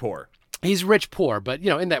rich poor. He's rich poor, but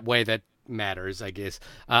in that way that matters, I guess.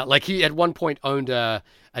 Like he at one point owned a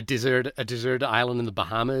desert island in the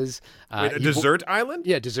Bahamas. Wait, a desert island?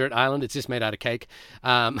 Yeah, desert island. It's just made out of cake.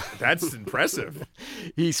 That's impressive.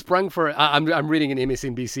 He sprung for. I'm reading an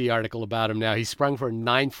MSNBC article about him now. He sprung for a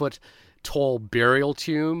 9-foot tall burial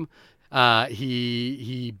tomb.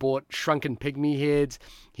 He bought shrunken pygmy heads.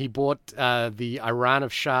 He bought the Iran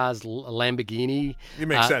of Shah's Lamborghini. It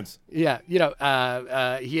makes sense. Yeah, he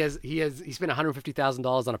spent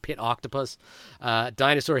 $150,000 on a pet octopus,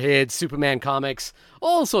 dinosaur heads, Superman comics,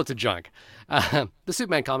 all sorts of junk. The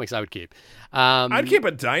Superman comics I would keep. I'd keep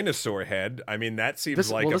a dinosaur head. I mean, that seems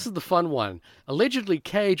this is the fun one. Allegedly,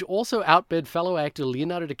 Cage also outbid fellow actor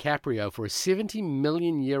Leonardo DiCaprio for a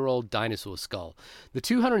 70-million-year-old dinosaur skull. The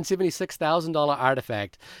 $276,000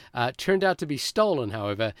 artifact turned out to be stolen,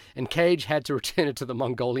 however, and Cage had to return it to the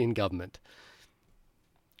Mongolian government.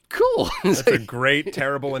 Cool. That's a great,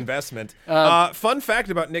 terrible investment. Fun fact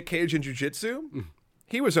about Nick Cage and Jiu Jitsu.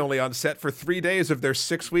 He was only on set for 3 days of their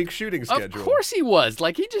 6-week shooting schedule. Of course he was.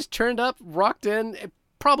 Like, he just turned up, rocked in,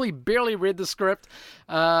 probably barely read the script.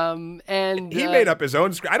 And he made up his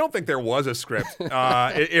own script. I don't think there was a script.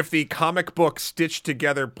 If the comic book stitched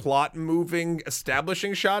together plot moving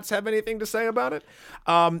establishing shots have anything to say about it.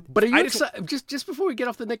 But are you excited? Just before we get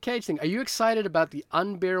off the Nick Cage thing, are you excited about the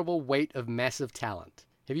unbearable weight of massive talent?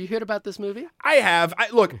 Have you heard about this movie? I have.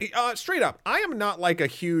 Look, straight up, I am not like a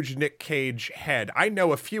huge Nick Cage head. I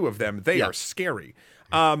know a few of them. They are scary.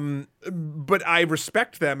 But I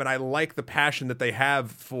respect them, and I like the passion that they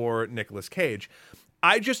have for Nicolas Cage.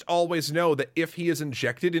 I just always know that if he is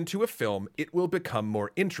injected into a film, it will become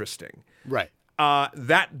more interesting. Right.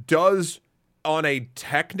 That does, on a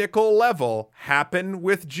technical level, happen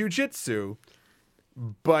with Jiu Jitsu,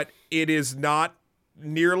 but it is not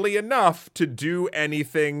nearly enough to do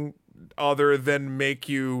anything other than make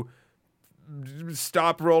you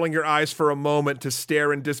stop rolling your eyes for a moment to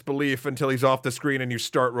stare in disbelief until he's off the screen and you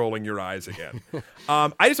start rolling your eyes again.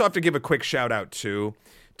 I just have to give a quick shout out to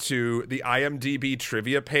the IMDb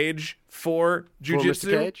trivia page for Jiu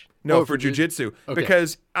Jitsu. No, for Jiu Jitsu. Okay.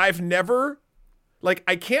 Because I've never... Like,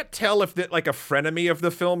 I can't tell if that, like, a frenemy of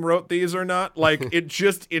the film wrote these or not. Like,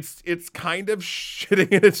 it's kind of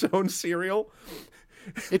shitting in its own cereal.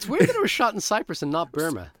 It's weird that it was shot in Cyprus and not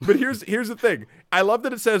Burma. But here's the thing. I love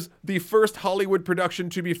that it says the first Hollywood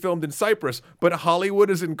production to be filmed in Cyprus, but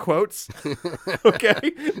Hollywood is in quotes.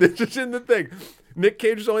 Okay? This is in the thing. Nick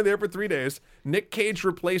Cage was only there for 3 days. Nick Cage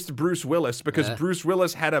replaced Bruce Willis because Bruce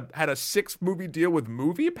Willis had a 6-movie deal with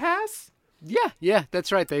MoviePass. Yeah,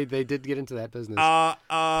 that's right. They did get into that business.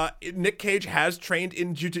 Nick Cage has trained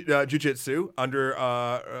in jiu-jitsu under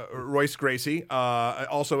Royce Gracie,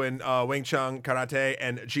 also in Wing Chun Karate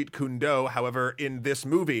and Jeet Kune Do. However, in this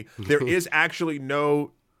movie, there is actually no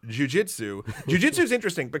jiu-jitsu. Jiu-jitsu is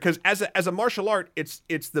interesting because as a martial art,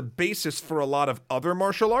 it's the basis for a lot of other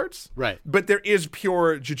martial arts. Right. But there is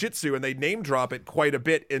pure jiu-jitsu, and they name drop it quite a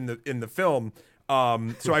bit in the film.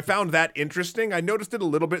 So I found that interesting. I noticed it a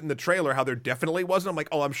little bit in the trailer, how there definitely wasn't. I'm like,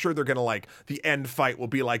 oh, I'm sure they're going to, like, the end fight will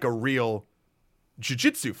be like a real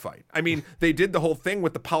jiu-jitsu fight. I mean, they did the whole thing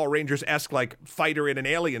with the Power Rangers-esque, like, fighter in an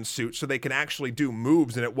alien suit so they can actually do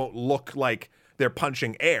moves and it won't look like they're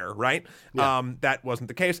punching air, right? Yeah. That wasn't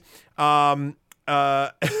the case. The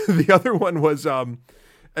other one was,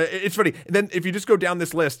 it's funny. And then if you just go down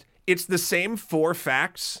this list, it's the same 4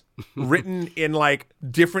 facts written in like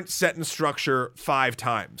different sentence structure 5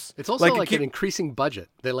 times. It's also like an increasing budget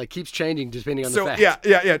that like keeps changing depending on the facts.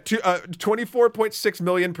 Yeah. 24.6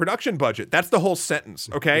 million production budget. That's the whole sentence.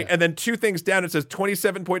 Okay. Yeah. And then 2 things down, it says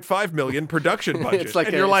 27.5 million production budget. It's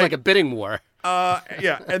like a bidding war.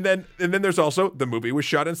 Yeah. And then there's also the movie was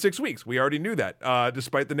shot in 6 weeks. We already knew that.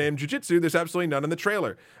 Despite the name Jiu-Jitsu, there's absolutely none in the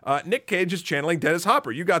trailer. Nick Cage is channeling Dennis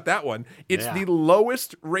Hopper. You got that one. It's the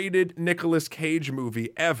lowest rated Nicolas Cage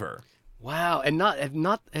movie ever. Wow, and not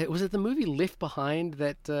was it the movie Left Behind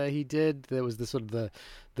that he did? There was the sort of the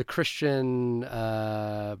Christian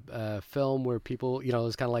film where people, it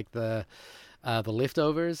was kind of like the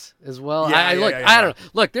Leftovers as well. I don't know.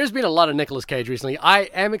 Look, there's been a lot of Nicolas Cage recently. I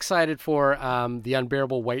am excited for The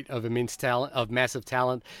Unbearable Weight of Immense Talent, of Massive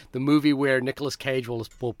Talent, the movie where Nicolas Cage will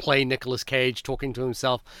play Nicolas Cage talking to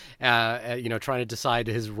himself, trying to decide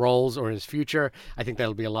his roles or his future. I think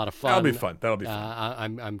that'll be a lot of fun. That'll be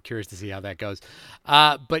fun. I'm curious to see how that goes.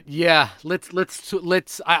 But yeah,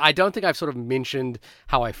 let's. I don't think I've sort of mentioned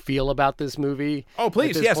how I feel about this movie. Oh,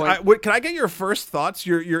 please, yes. Can I get your first thoughts,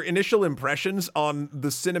 your initial impressions on the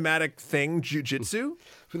cinematic thing, Jiu-Jitsu?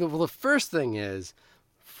 Well, the first thing is,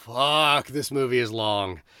 fuck, this movie is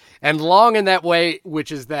long. And long in that way,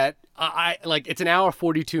 which is that it's an hour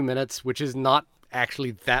 42 minutes, which is not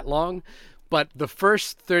actually that long, but the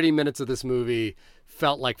first 30 minutes of this movie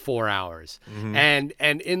felt like 4 hours.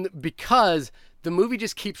 Mm-hmm. Because the movie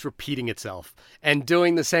just keeps repeating itself and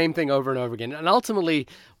doing the same thing over and over again. And ultimately,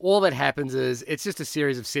 all that happens is it's just a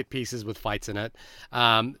series of set pieces with fights in it.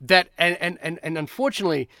 And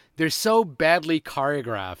unfortunately, they're so badly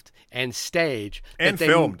choreographed and staged and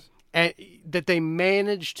filmed that they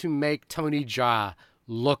managed to make Tony Jaa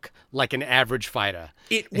look like an average fighter.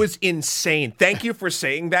 It was insane. Thank you for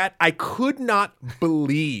saying that. I could not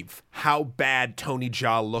believe how bad Tony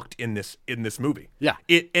Jaa looked in this movie. Yeah.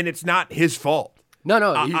 And it's not his fault. No.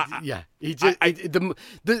 The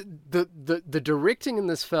directing in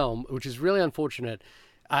this film, which is really unfortunate,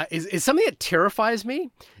 is something that terrifies me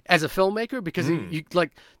as a filmmaker because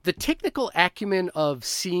the technical acumen of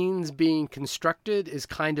scenes being constructed is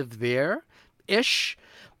kind of there-ish,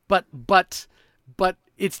 but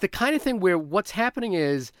it's the kind of thing where what's happening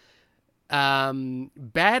is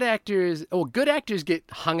bad actors or good actors get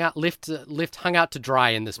hung out to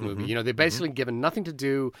dry in this movie. Mm-hmm. They're basically given nothing to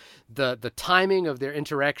do. The timing of their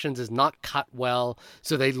interactions is not cut well,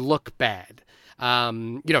 so they look bad.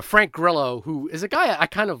 Frank Grillo, who is a guy I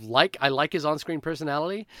kind of like. I like his on-screen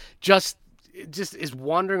personality. Just is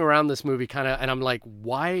wandering around this movie kind of, and I'm like,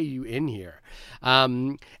 why are you in here?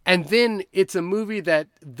 And then it's a movie that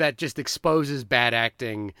just exposes bad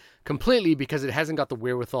acting completely because it hasn't got the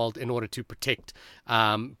wherewithal in order to protect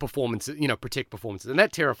performances, and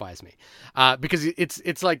that terrifies me because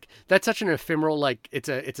it's like that's such an ephemeral, like it's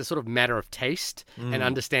a sort of matter of taste and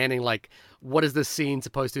understanding, like what is this scene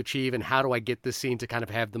supposed to achieve and how do I get this scene to kind of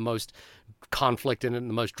have the most conflict in it and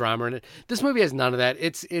the most drama in it. This movie has none of that.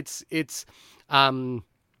 It's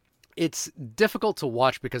difficult to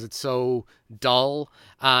watch because it's so dull.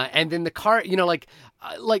 And then the car,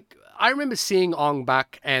 I remember seeing Ong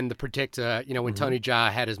Bak and The Protector, when Tony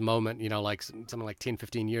Jaa had his moment, like something like 10,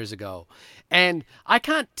 15 years ago. And I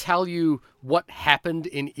can't tell you what happened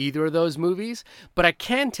in either of those movies, but I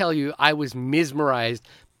can tell you I was mesmerized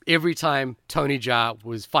every time Tony Jaa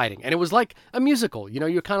was fighting. And it was like a musical.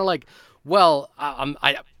 You're kind of like, well,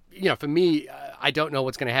 for me, I don't know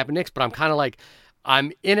what's going to happen next, but I'm kind of like,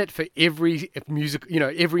 I'm in it for every music,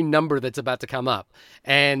 every number that's about to come up.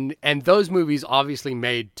 And those movies obviously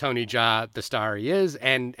made Tony Jaa the star he is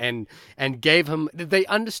and gave him, they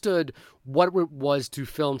understood what it was to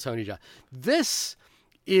film Tony Jaa. This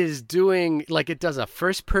is doing, like, it does a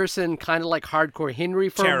first person kind of like Hardcore Henry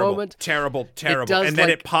for a moment. Terrible. And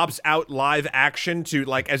then it pops out live action to,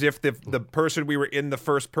 like, as if the person we were in the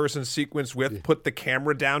first person sequence with put the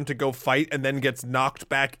camera down to go fight and then gets knocked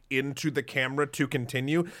back into the camera to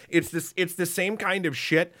continue. It's the same kind of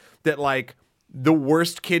shit that, like, the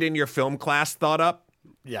worst kid in your film class thought up.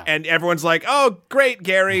 Yeah. And everyone's like, oh, great,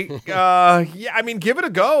 Gary. Yeah, I mean, give it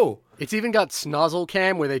a go. It's even got snozzle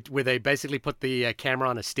cam where they basically put the camera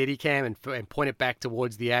on a steady cam and point it back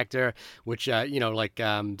towards the actor, which, like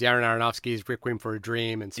Darren Aronofsky's Requiem for a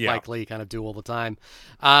Dream and Spike Lee kind of do all the time.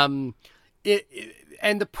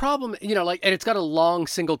 And the problem, and it's got a long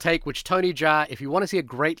single take, which Tony Jaa, if you want to see a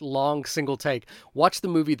great long single take, watch the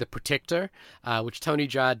movie The Protector, which Tony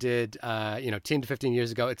Jaa did, 10 to 15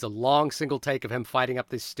 years ago. It's a long single take of him fighting up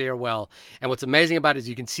this stairwell. And what's amazing about it is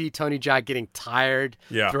you can see Tony Jaa getting tired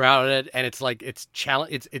throughout it. And it's like, it's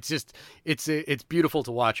beautiful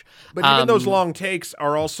to watch. But even those long takes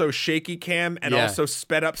are also shaky cam and also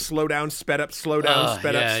sped up, slow down, sped up, slow down,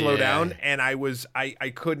 sped up, slow down. And I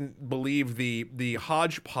couldn't believe the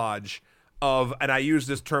hodgepodge of, and I use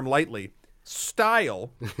this term lightly,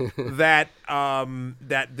 style that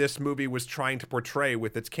this movie was trying to portray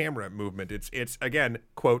with its camera movement. It's again,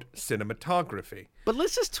 quote, cinematography. But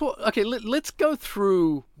let's just talk. Okay, let's go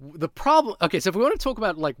through the problem. Okay, so if we want to talk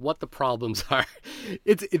about like what the problems are,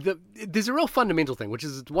 there's a real fundamental thing, which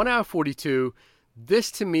is it's 1 hour 42.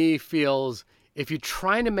 This to me feels, if you're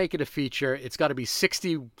trying to make it a feature, it's got to be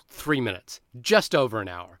 63 minutes, just over an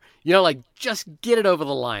hour. Just get it over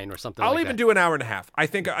the line or something. I'll even do an hour and a half. I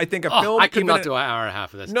think a film. I could not do an hour and a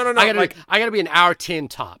half of this. No. I got to be an hour 10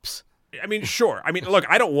 tops. I mean, sure. I mean, look,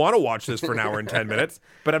 I don't want to watch this for an hour and 10 minutes,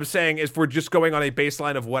 but I'm saying if we're just going on a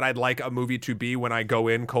baseline of what I'd like a movie to be when I go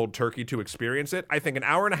in cold turkey to experience it, I think an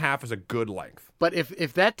hour and a half is a good length. But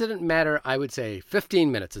if that didn't matter, I would say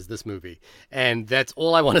 15 minutes is this movie, and that's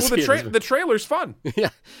all I want to see. The trailer's fun. Yeah.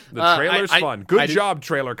 The trailer's fun. Good job,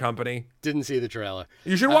 trailer company. Didn't see the trailer.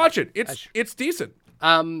 You should watch it. It's decent.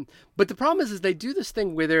 But the problem is they do this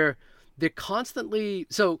thing where they're constantly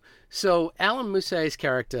so Alan Musse's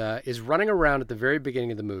character is running around at the very beginning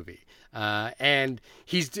of the movie, and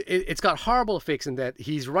it's got horrible effects in that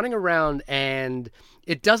he's running around and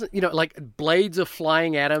it doesn't, like blades are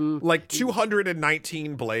flying at him, like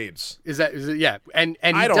 219 blades. Is it? Yeah, and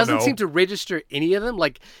he doesn't seem to register any of them.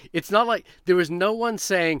 Like, it's not like there was no one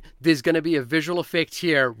saying there's going to be a visual effect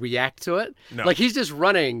here, react to it. No. Like, he's just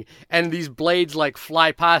running and these blades like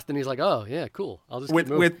fly past and he's like, oh yeah, cool. I'll just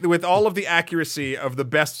with all of the accuracy of the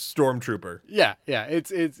best stormtrooper. Yeah.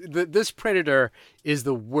 This Predator is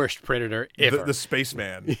the worst Predator ever. The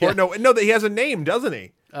spaceman. Yeah. Or no, he has a name, doesn't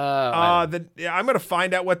he? I'm gonna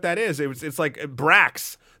find out what that is. It's like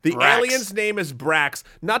Brax. The alien's name is Brax,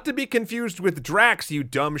 not to be confused with Drax, you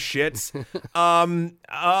dumb shits. And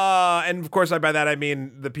of course, by that I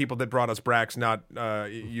mean the people that brought us Brax, not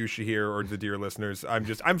you, Shahir, or the dear listeners.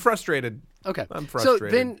 I'm frustrated. Okay, I'm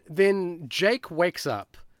frustrated. So then Jake wakes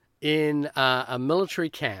up in a military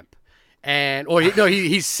camp.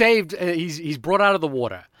 He's saved. He's brought out of the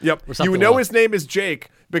water. Yep. His name is Jake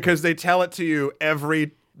because they tell it to you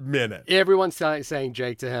every minute. Everyone's saying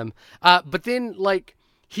Jake to him. But then, like,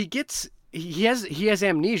 he has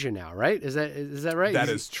amnesia now, right? Is that right? That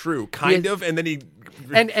is true, kind of. And then he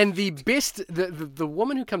and the best the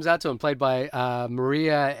woman who comes out to him, played by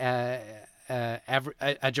Maria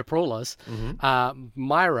Ajaproulos,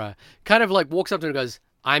 Myra, kind of like walks up to him and goes,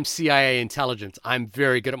 I'm CIA intelligence. I'm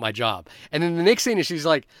very good at my job. And then the next scene is she's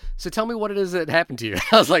like, so tell me what it is that happened to you.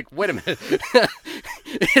 I was like, wait a minute.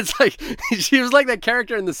 It's like, she was like that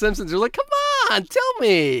character in The Simpsons. You're like, come on, tell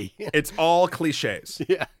me. It's all cliches.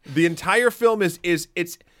 Yeah. The entire film is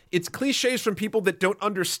it's cliches from people that don't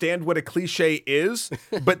understand what a cliche is,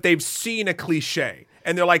 but they've seen a cliche.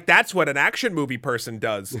 And they're like, that's what an action movie person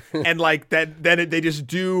does. And like then they just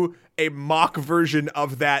do a mock version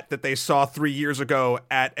of that they saw 3 years ago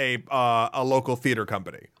at a local theater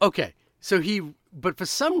company. Okay. So but for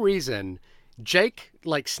some reason, Jake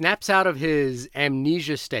like snaps out of his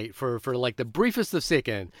amnesia state for like the briefest of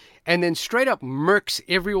second, and then straight up murks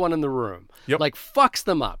everyone in the room. Yep. Like fucks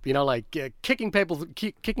them up, like kicking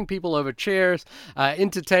people over chairs,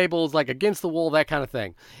 into tables, like against the wall, that kind of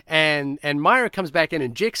thing. And Myra comes back in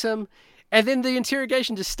and jicks him. And then the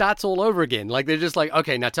interrogation just starts all over again. Like they're just like,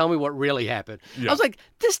 okay, now tell me what really happened. Yeah. I was like,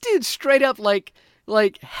 this dude straight up like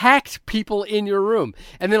hacked people in your room.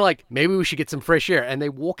 And then like, maybe we should get some fresh air. And they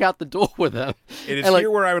walk out the door with him. It is here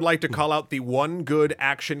where I would like to call out the one good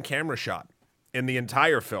action camera shot in the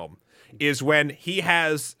entire film is when he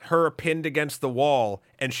has her pinned against the wall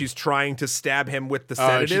and she's trying to stab him with the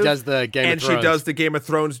sedative. She does the Game of Thrones. And she does the Game of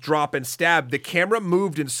Thrones drop and stab. The camera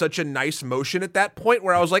moved in such a nice motion at that point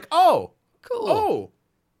where I was like, oh, cool. Oh,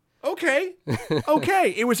 okay.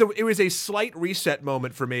 Okay. It was a slight reset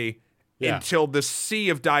moment for me. Yeah. Until the sea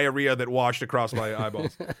of diarrhea that washed across my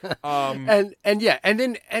eyeballs. But I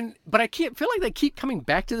can't feel like they keep coming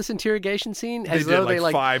back to this interrogation scene as though they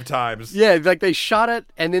like 5 times. Yeah, like they shot it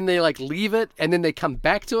and then they like leave it and then they come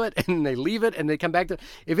back to it and then they leave it and they come back to it.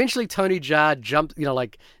 Eventually Tony Jaa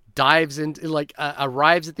dives into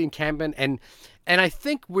arrives at the encampment and I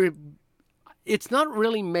think it's not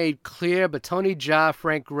really made clear, but Tony Jaa,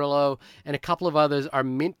 Frank Grillo, and a couple of others are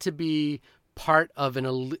meant to be part of the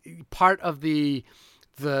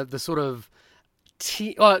sort of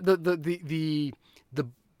the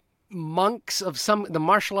monks of the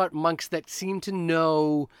martial art monks that seem to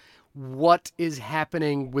know what is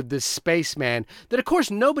happening with this spaceman that of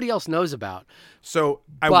course nobody else knows about. So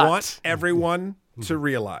I want everyone to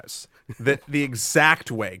realize that the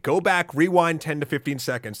exact way, go back, rewind 10 to 15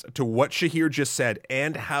 seconds to what Shahir just said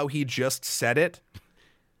and how he just said it,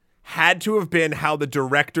 had to have been how the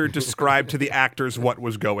director described to the actors what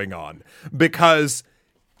was going on. Because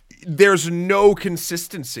there's no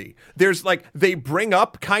consistency. There's like, they bring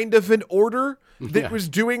up kind of an order that was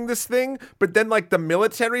doing this thing, but then like the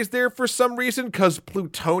military's there for some reason because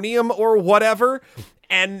plutonium or whatever.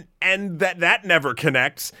 And that never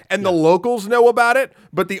connects. And the locals know about it,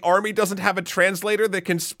 but the army doesn't have a translator that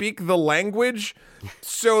can speak the language.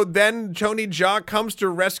 So then Tony Jaa comes to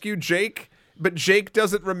rescue Jake, but Jake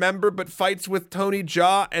doesn't remember, but fights with Tony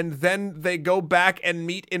Jaa, and then they go back and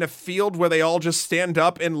meet in a field where they all just stand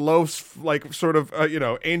up in low, like sort of,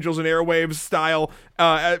 Angels and Airwaves style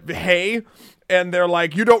hay. And they're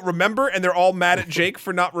like, you don't remember? And they're all mad at Jake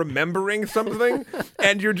for not remembering something.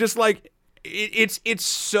 And you're just like, it's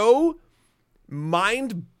so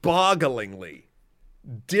mind-bogglingly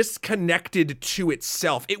disconnected to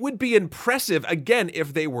itself. It would be impressive, again,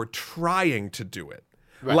 if they were trying to do it.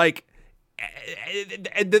 Right. Like,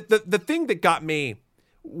 the thing that got me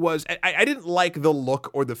was I didn't like the look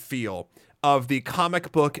or the feel of the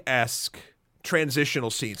comic book-esque transitional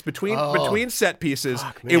scenes between set pieces.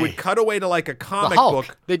 It would cut away to like a comic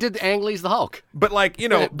book. They did Ang Lee's The Hulk, but like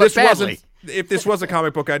this wasn't. If this was a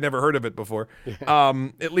comic book, I'd never heard of it before.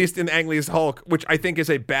 At least in Ang Lee's Hulk, which I think is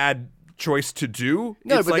a bad choice to do.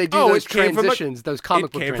 No, it's but like, they do those transitions, those comic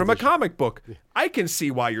book transitions. It came from a comic book. I can see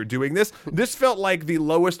why you're doing this. This felt like the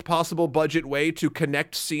lowest possible budget way to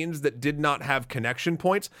connect scenes that did not have connection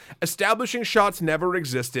points. Establishing shots never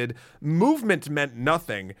existed. Movement meant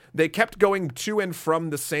nothing. They kept going to and from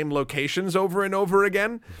the same locations over and over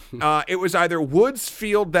again. It was either woods,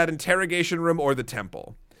 field, that interrogation room, or the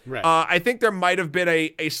temple. Right. I think there might have been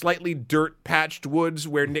a slightly dirt-patched woods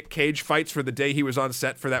where Nick Cage fights for the day he was on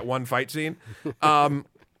set for that one fight scene.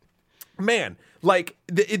 Man, like,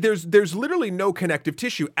 there's literally no connective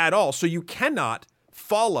tissue at all, so you cannot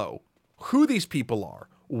follow who these people are,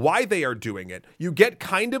 why they are doing it. You get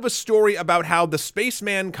kind of a story about how the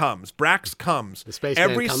spaceman comes, Brax comes,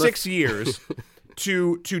 every 6 years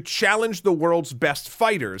to challenge the world's best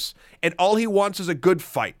fighters, and all he wants is a good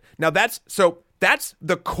fight. Now that's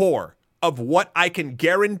the core of what I can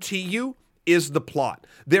guarantee you is the plot.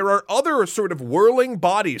 There are other sort of whirling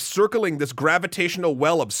bodies circling this gravitational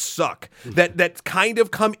well of suck that kind of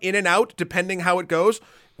come in and out depending how it goes.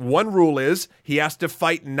 One rule is he has to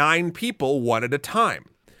fight 9 people one at a time.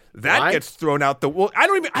 That gets thrown out I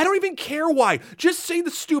don't even care why. Just say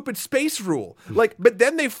the stupid space rule. But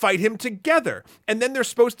then they fight him together. And then they're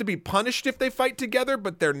supposed to be punished if they fight together,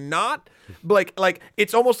 but they're not. Like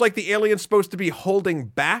it's almost like the alien's supposed to be holding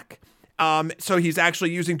back. So he's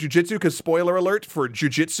actually using Jiu Jitsu, because spoiler alert for Jiu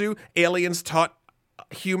Jitsu, aliens taught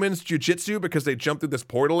humans Jiu Jitsu because they jump through this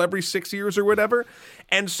portal every 6 years or whatever.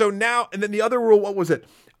 And so now, and then the other rule, what was it?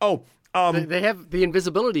 They have the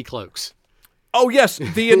invisibility cloaks. Oh yes,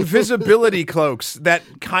 the invisibility cloaks that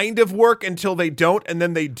kind of work until they don't, and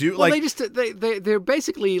then they do. Well, like they're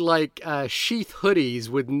basically like sheath hoodies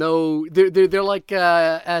with no. They're like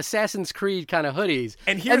Assassin's Creed kind of hoodies,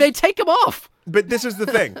 and they take them off. But this is the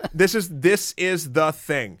thing. This is the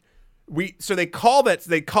thing. They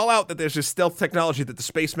call out that there's this stealth technology that the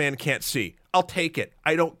spaceman can't see. I'll take it.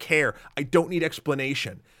 I don't care. I don't need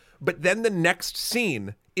explanation. But then the next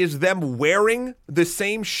scene is them wearing the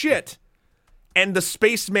same shit, and the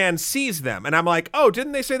spaceman sees them. And I'm like, oh,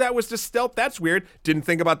 didn't they say that was just stealth? That's weird. Didn't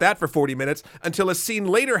think about that for 40 minutes until a scene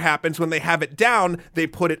later happens when they have it down. They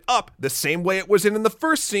put it up the same way it was in the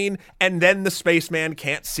first scene, and then the spaceman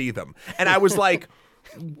can't see them. And I was like,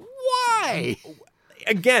 why?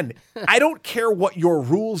 Again, I don't care what your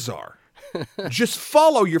rules are. Just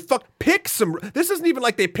follow your pick some. This isn't even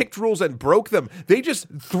like they picked rules and broke them. They just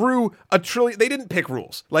threw a trillion. They didn't pick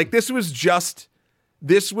rules. Like this was just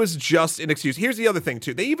an excuse. Here's the other thing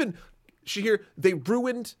too. They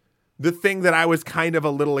ruined the thing that I was kind of a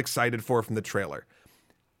little excited for from the trailer.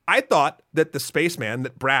 I thought that the spaceman,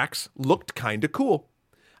 that Brax, looked kind of cool.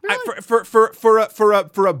 Really?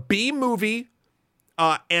 For a B movie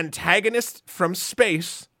antagonist from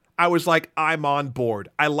space, I was like, I'm on board.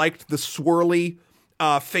 I liked the swirly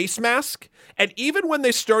face mask. And even when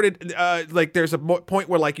they started, like there's a point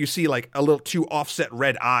where like you see like a little too offset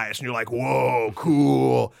red eyes and you're like, whoa,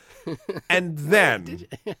 cool. And then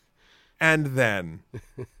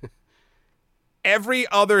every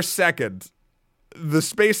other second, the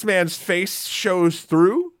spaceman's face shows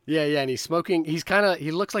through. Yeah, and he's smoking. He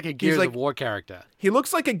looks like a Gears of War character. He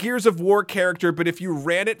looks like a Gears of War character, but if you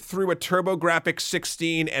ran it through a TurboGrafx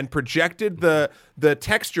 16 and projected the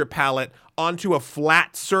texture palette onto a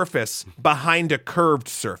flat surface behind a curved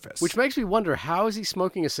surface. Which makes me wonder, how is he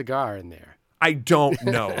smoking a cigar in there? I don't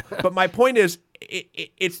know. But my point is,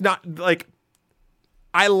 it's not like...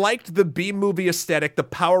 I liked the B-movie aesthetic, the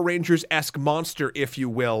Power Rangers-esque monster, if you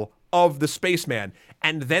will, of the spaceman.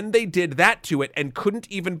 And then they did that to it and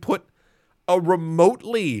couldn't even put a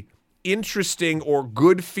remotely interesting or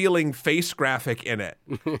good-feeling face graphic in it.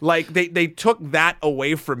 Like, they took that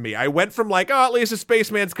away from me. I went from like, oh, at least the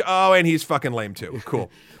spaceman's... Oh, and he's fucking lame too.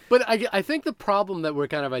 Cool. But I think the problem that we're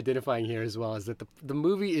kind of identifying here as well is that the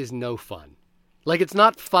movie is no fun. Like, it's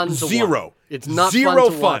not fun to watch. It's not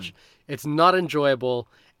fun to watch. It's not enjoyable.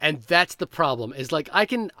 And that's the problem. Is like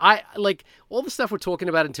I like all the stuff we're talking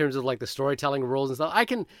about in terms of like the storytelling rules and stuff. I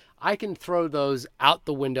can throw those out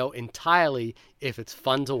the window entirely if it's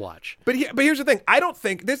fun to watch. But here's the thing. I don't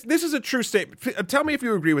think this is a true statement. Tell me if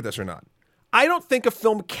you agree with this or not. I don't think a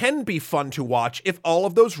film can be fun to watch if all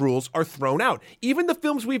of those rules are thrown out. Even the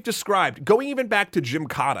films we've described, going even back to Jim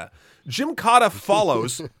Cotta. Jim Cotta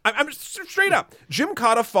follows, I'm straight up, Jim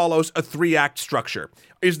Cotta follows a 3-act structure.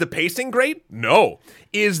 Is the pacing great? No.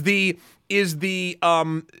 Is the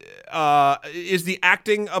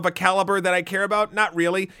acting of a caliber that I care about? Not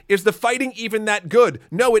really. Is the fighting even that good?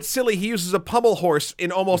 No, it's silly. He uses a pommel horse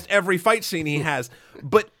in almost every fight scene he has.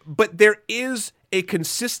 But there is a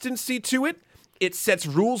consistency to it. It sets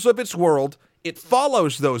rules of its world. It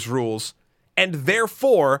follows those rules. And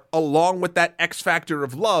therefore, along with that X factor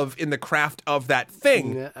of love in the craft of that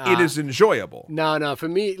thing, it is enjoyable. No. For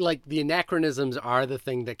me, like, the anachronisms are the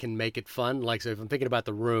thing that can make it fun. Like, so if I'm thinking about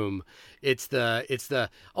The Room, it's the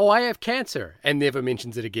oh, I have cancer, and never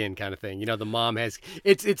mentions it again kind of thing. You know, the mom has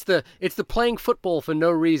it's the playing football for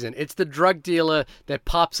no reason. It's the drug dealer that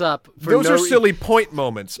pops up for Those are silly point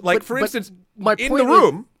moments. Like, for instance, in The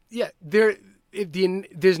Room.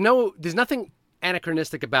 There's nothing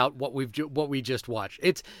anachronistic about what we just watched.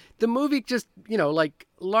 It's the movie just, you know, like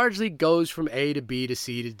largely goes from A to B to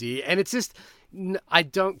C to D, and it's just I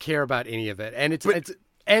don't care about any of it.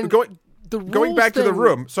 And going back to The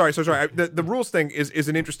Room. Sorry. The rules thing is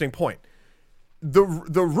an interesting point. The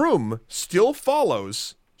Room still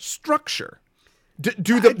follows structure.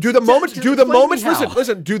 Do the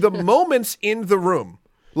moments in The Room,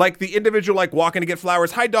 like the individual, like walking to get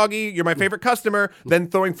flowers, hi doggy, you're my favorite customer, then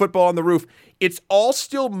throwing football on the roof. It's all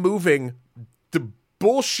still moving the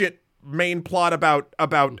bullshit main plot about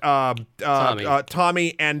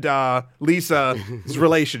Tommy and Lisa's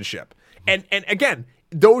relationship. And again,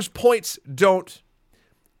 those points don't.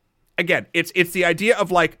 Again, it's the idea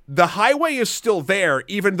of like the highway is still there,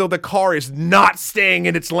 even though the car is not staying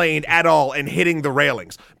in its lane at all and hitting the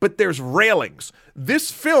railings. But there's railings.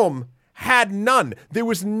 This film had none. There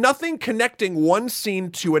was nothing connecting one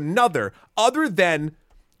scene to another other than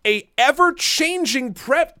a ever-changing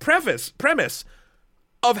premise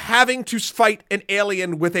of having to fight an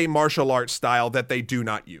alien with a martial arts style that they do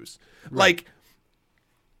not use. Right.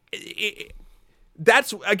 Like,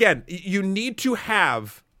 that's, again, you need to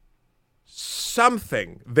have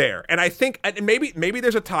something there. And I think, and maybe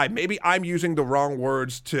there's a tie. Maybe I'm using the wrong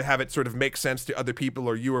words to have it sort of make sense to other people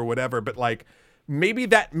or you or whatever, but like, maybe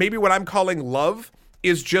what I'm calling love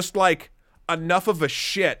is just like enough of a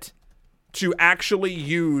shit to actually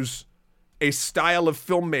use a style of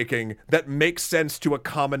filmmaking that makes sense to a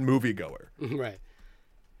common moviegoer. Right.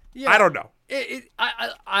 Yeah. I don't know.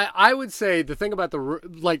 I would say the thing about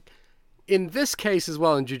in this case as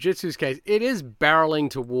well, in Jiu Jitsu's case, it is barreling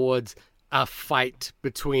towards a fight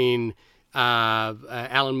between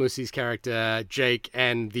Alan Moosey's character Jake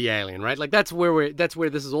and the alien, right? Like that's where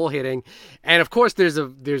this is all hitting, and of course there's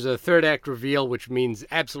a third act reveal, which means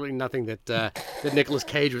absolutely nothing that Nicolas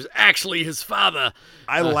Cage was actually his father.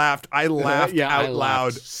 I laughed out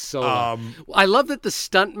loud. So I love that the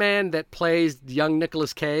stuntman that plays young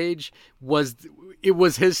Nicolas Cage was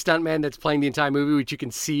his stuntman that's playing the entire movie, which you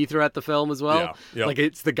can see throughout the film as well. Yeah, yep. Like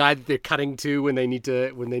it's the guy that they're cutting to when they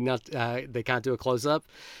can't do a close up.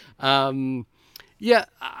 Yeah,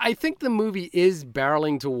 I think the movie is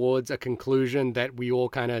barreling towards a conclusion that we all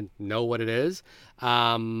kind of know what it is.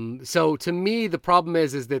 So to me, the problem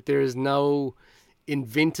is that there is no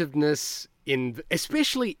inventiveness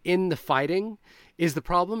especially in the fighting is the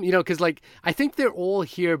problem. You know, because like I think they're all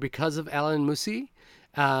here because of Alan Moosey.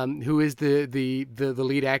 Who is the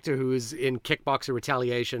lead actor who is in Kickboxer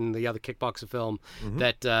Retaliation, the other Kickboxer film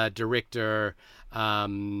that director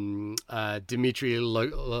Dimitri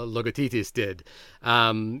Logotitis did.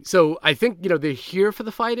 So I think, they're here for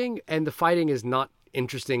the fighting, and the fighting is not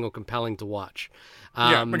interesting or compelling to watch.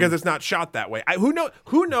 Because it's not shot that way. Who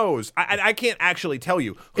knows? I can't actually tell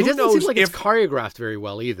you. It doesn't seem like it's choreographed very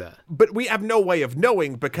well either. But we have no way of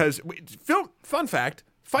knowing because fun fact,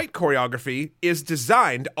 fight choreography is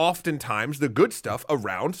designed oftentimes, the good stuff,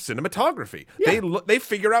 around cinematography. Yeah. They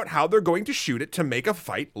figure out how they're going to shoot it to make a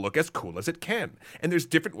fight look as cool as it can. And there's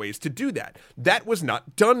different ways to do that. That was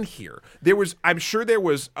not done here. I'm sure there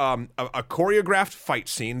was a choreographed fight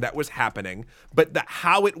scene that was happening, but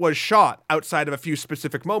how it was shot outside of a few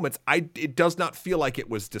specific moments, it does not feel like it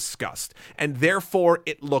was discussed. And therefore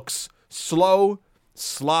it looks slow,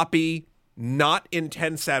 sloppy, not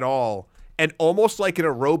intense at all, and almost like an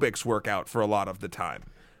aerobics workout for a lot of the time.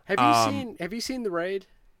 Have you seen The Raid?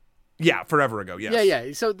 Yeah, forever ago. Yes.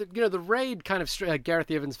 Yeah. So The Raid kind of Gareth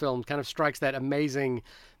Evans' film kind of strikes that amazing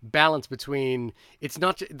balance between it's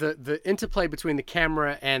not the interplay between the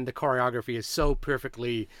camera and the choreography is so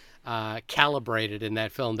perfectly calibrated in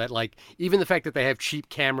that film that like even the fact that they have cheap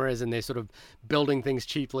cameras and they're sort of building things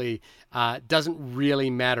cheaply doesn't really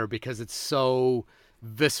matter because it's so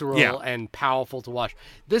visceral and powerful to watch.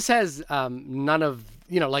 This has none of,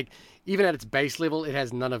 like even at its base level, it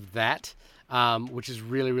has none of that, which is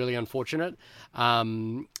really, really unfortunate.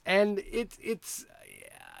 And the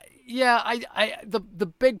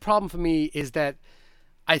big problem for me is that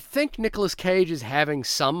I think Nicolas Cage is having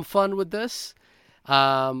some fun with this.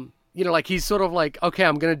 Like he's sort of like, okay,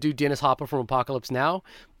 I'm going to do Dennis Hopper from Apocalypse Now,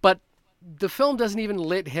 but the film doesn't even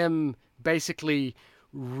let him basically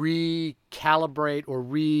recalibrate or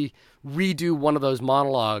redo one of those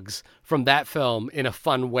monologues from that film in a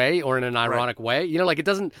fun way or in an ironic way. Like it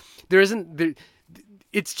doesn't.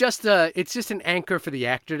 It's just an anchor for the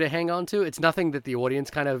actor to hang on to. It's nothing that the audience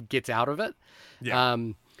kind of gets out of it. Yeah.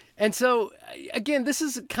 And so again, this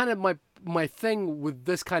is kind of my thing with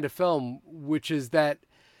this kind of film, which is that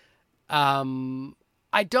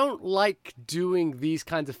I don't like doing these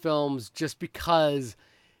kinds of films just because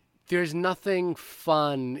there's nothing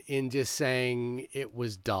fun in just saying it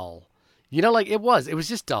was dull. Like it was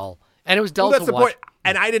just dull, and it was dull to watch. That's the point.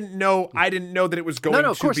 And I didn't know that it was going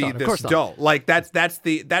to be this dull. Like that's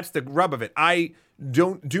the rub of it. I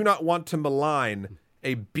do not want to malign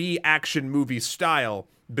a B action movie style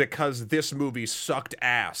because this movie sucked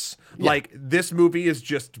ass. Yeah. Like this movie is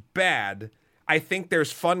just bad. I think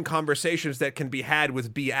there's fun conversations that can be had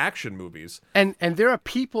with B action movies. And there are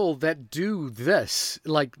people that do this,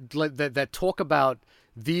 like that talk about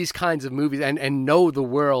these kinds of movies and know the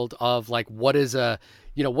world of like what is a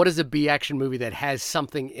B action movie that has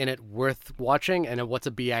something in it worth watching, and what's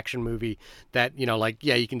a B action movie that you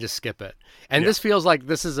can just skip it. And this feels like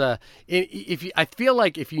this is I feel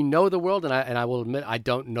like if you know the world, and I will admit I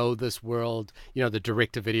don't know this world, the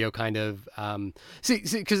direct to video kind of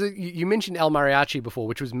because you mentioned El Mariachi before,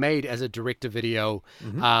 which was made as a direct to video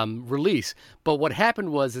release. But what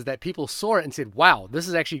happened was that people saw it and said, "Wow, this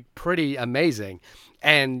is actually pretty amazing."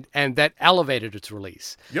 And that elevated its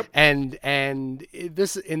release. Yep. And in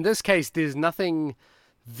this case, there's nothing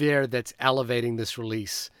there that's elevating this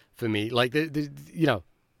release for me. Like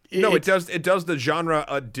No, it does the genre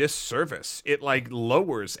a disservice. It like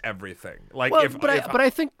lowers everything. Like well, but I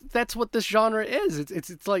think that's what this genre is.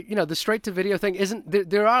 It's like, the straight to video thing isn't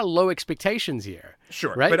there are low expectations here.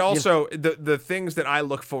 Sure. Right? But also the things that I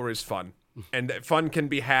look for is fun. And that fun can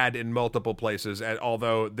be had in multiple places, and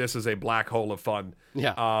although this is a black hole of fun.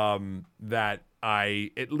 Yeah. That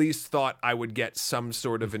I at least thought I would get some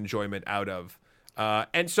sort of enjoyment out of.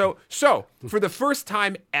 And so for the first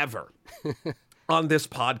time ever on this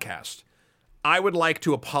podcast, I would like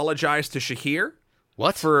to apologize to Shahir.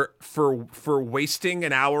 What? For wasting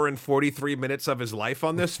an hour and 43 minutes of his life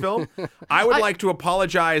on this film. I would like to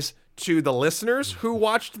apologize to the listeners who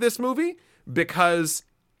watched this movie because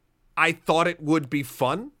I thought it would be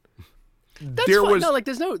fun. That's fine. No, like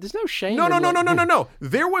there's no shame. No.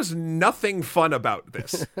 There was nothing fun about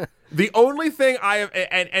this. The only thing I have,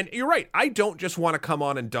 and you're right, I don't just want to come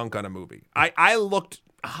on and dunk on a movie. I looked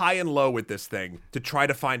high and low with this thing to try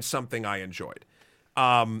to find something I enjoyed.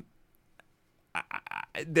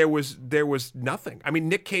 There was nothing. I mean,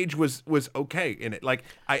 Nick Cage was okay in it. Like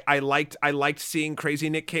I liked seeing crazy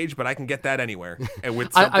Nick Cage, but I can get that anywhere. And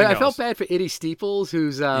with something I felt bad for Eddie Steeples,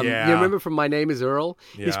 who's you remember from My Name Is Earl.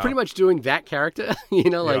 Yeah. He's pretty much doing that character,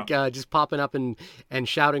 just popping up and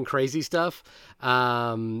shouting crazy stuff.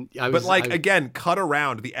 Again, cut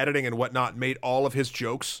around the editing and whatnot made all of his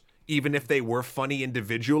jokes, even if they were funny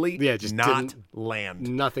individually, just not land.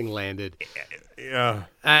 Nothing landed. Yeah.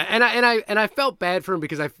 And I felt bad for him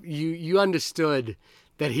because you understood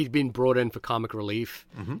that he'd been brought in for comic relief,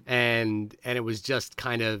 and it was just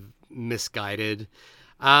kind of misguided.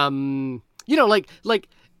 What would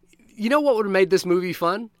have made this movie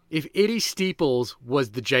fun? If Eddie Steeples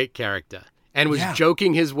was the Jake character and was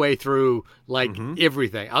joking his way through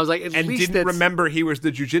everything. I was like, at least didn't remember he was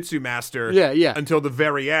the Jiu Jitsu master until the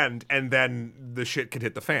very end, and then the shit could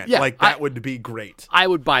hit the fan. Yeah, that would be great. I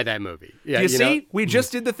would buy that movie. Yeah, you see? We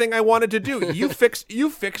just did the thing I wanted to do. You fixed Jiu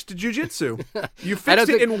Jitsu. You fixed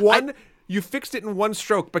it in one you fixed it in one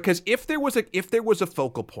stroke, because if there was a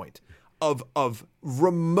focal point of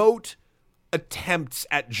remote attempts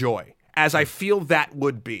at joy, as I feel that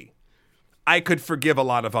would be, I could forgive a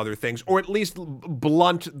lot of other things, or at least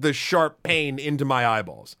blunt the sharp pain into my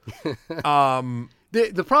eyeballs.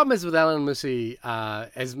 The problem is with Alan Musi,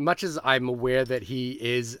 as much as I'm aware that he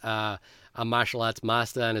is a martial arts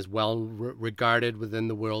master and is well regarded within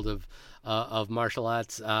the world of martial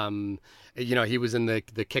arts. He was in the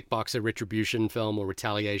Kickboxer Retribution film or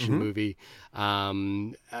Retaliation movie. It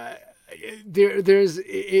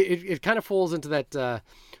kind of falls into that.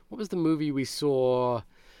 What was the movie we saw?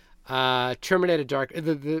 Terminator Dark.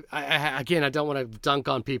 Again, I don't want to dunk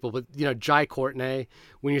on people, but Jai Courtney.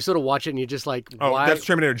 When you sort of watch it and you're just like, why? That's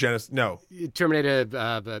Terminator Genesis. No, Terminator.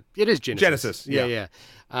 But it is Genesis. Genesis. Yeah.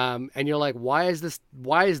 And you're like, why is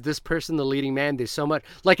this person the leading man? There's so much,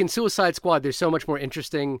 like in Suicide Squad, there's so much more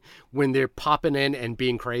interesting when they're popping in and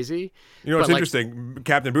being crazy. What's interesting?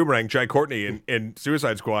 Captain Boomerang, Jai Courtney in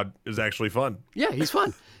Suicide Squad is actually fun. Yeah, he's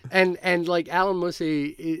fun. And like Alan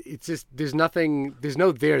Musi, it's just there's no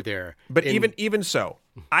there. But even so,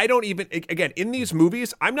 I don't even, again, in these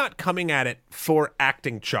movies, I'm not coming at it for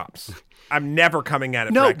acting chops. I'm never coming at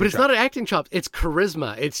it for acting chops. No, but it's not an acting chops. It's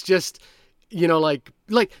charisma. It's just, like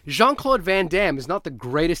Jean-Claude Van Damme is not the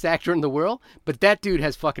greatest actor in the world, but that dude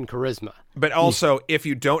has fucking charisma. But also, if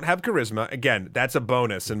you don't have charisma, again, that's a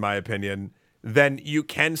bonus in my opinion, then you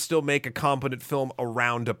can still make a competent film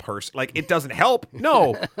around a person. Like, it doesn't help.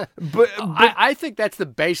 No. but I think that's the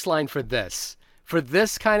baseline for this. For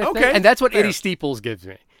this kind of thing. And that's what Eddie Steeples gives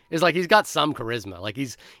me. Is like he's got some charisma. Like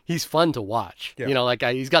he's fun to watch.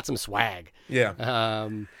 Yeah. He's got some swag. Yeah.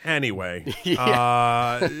 Anyway,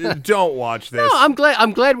 don't watch this. No, I'm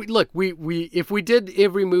glad we if we did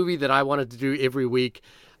every movie that I wanted to do every week,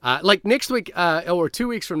 like next week or 2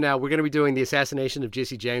 weeks from now, we're going to be doing The Assassination of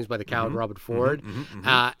Jesse James by the coward Robert Ford.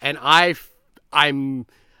 And I'm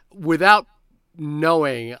without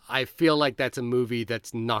knowing, I feel like that's a movie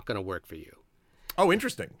that's not going to work for you. Oh,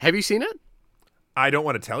 interesting. Have you seen it? I don't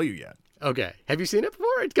want to tell you yet. Okay. Have you seen it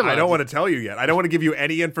before? Come on. I don't want to tell you yet. I don't want to give you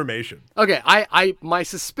any information. Okay. My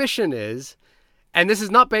suspicion is, and this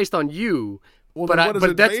is not based on you. Well, then what is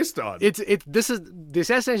it based on? The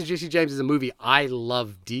Assassination of Jesse James is a movie I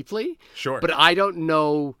love deeply. Sure. But I don't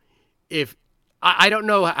know if I don't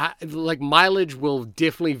know. Like mileage will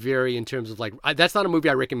definitely vary in terms of like that's not a movie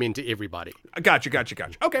I recommend to everybody. Gotcha.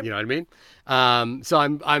 Okay. You know what I mean? So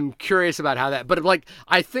I'm curious about how that. But like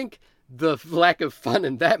I think the lack of fun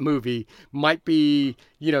in that movie might be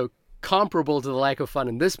comparable to the lack of fun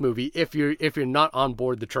in this movie if you're not on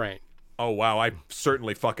board the train. Oh, wow. I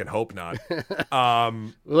certainly fucking hope not.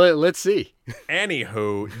 Let's see.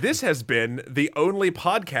 Anywho, this has been the only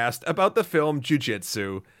podcast about the film Jiu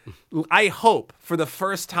Jitsu. I hope for the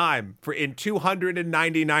first time in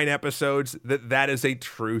 299 episodes that is a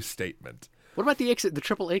true statement. What about the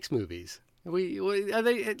Triple X movies? Are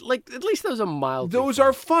they like, at least those are mild? Those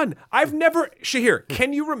are fun. I've never, Shahir,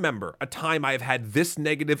 can you remember a time I've had this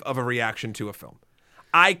negative of a reaction to a film?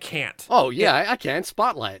 I can't. Oh yeah, I can.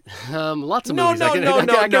 Spotlight. Lots of No, movies. no,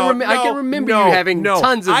 I can remember you having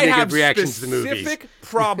tons of negative reactions to the movies. I have specific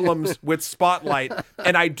problems with Spotlight,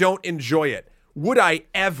 and I don't enjoy it. Would I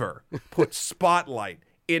ever put Spotlight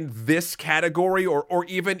in this category, or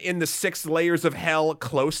even in the 6 layers of hell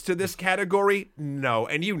close to this category? No,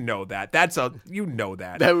 and you know that. You know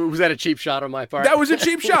that. Was that a cheap shot on my part? That was a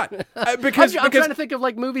cheap shot. Because I'm trying to think of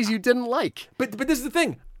like movies you didn't like. But this is the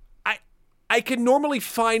thing. I can normally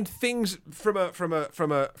find things from a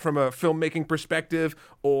filmmaking perspective,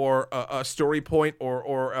 or a story point,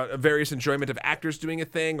 or a various enjoyment of actors doing a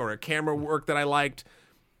thing, or a camera work that I liked.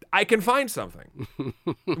 I can find something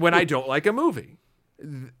when I don't like a movie.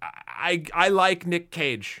 I like Nick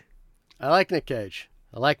Cage. I like Nick Cage.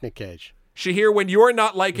 Shahir, when you're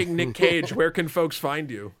not liking Nick Cage, where can folks find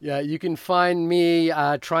you? Yeah, you can find me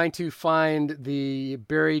trying to find the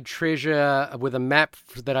buried treasure with a map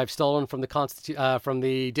that I've stolen from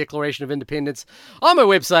the Declaration of Independence on my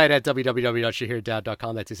website at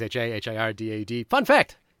www.shahirdaud.com. That's SHAHIRDAUD. Fun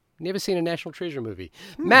fact, never seen a National Treasure movie.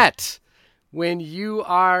 Matt, when you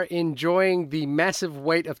are enjoying the massive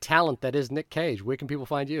weight of talent that is Nick Cage, where can people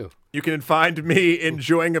find you? You can find me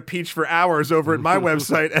enjoying a peach for hours over at my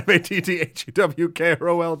website,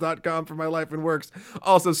 matthukrol.com, for my life and works.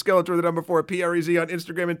 Also, Skeletor, the number 4, PREZ on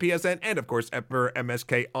Instagram and PSN, and of course, Emperor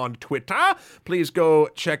MSK on Twitter. Please go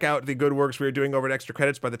check out the good works we're doing over at Extra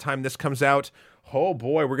Credits. By the time this comes out, oh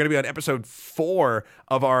boy, we're going to be on episode 4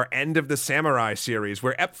 of our End of the Samurai series,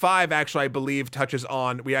 where Ep 5 actually, I believe, touches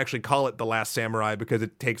on, we actually call it The Last Samurai because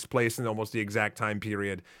it takes place in almost the exact time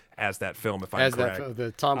period as that film, if I'm correct.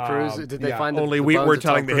 The Tom Cruise? Did they find the only the we're bones of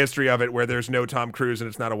telling Tom the Cruise? history of it, where there's no Tom Cruise and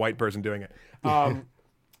it's not a white person doing it.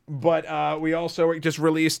 But we also just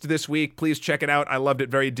released this week, please check it out, I loved it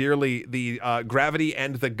very dearly, the Gravity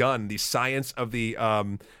and the Gun, the science of the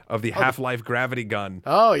Half-Life gravity gun.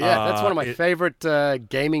 Oh yeah, that's one of my favorite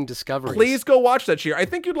gaming discoveries. Please go watch that, Sheer. I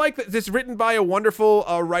think you'd like this. It's written by a wonderful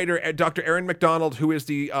writer, Dr. Aaron McDonald, who is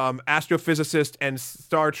the astrophysicist and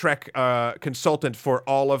Star Trek consultant for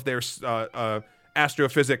all of their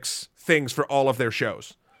astrophysics things for all of their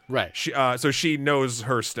shows. Right. So she knows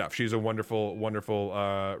her stuff. She's a wonderful,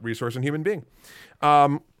 wonderful resource and human being.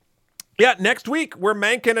 Yeah, next week we're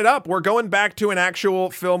manking it up. We're going back to an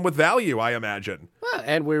actual film with value, I imagine. Well,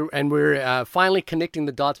 and we're finally connecting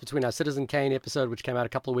the dots between our Citizen Kane episode, which came out a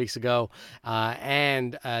couple of weeks ago,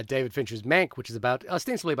 and David Fincher's Mank, which is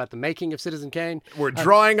ostensibly about the making of Citizen Kane. We're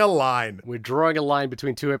drawing a line. We're drawing a line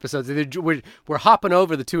between 2 episodes. We're hopping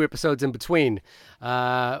over the 2 episodes in between.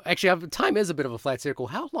 Actually, time is a bit of a flat circle.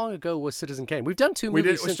 How long ago was Citizen Kane? We've done 2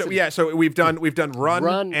 movies. So we've done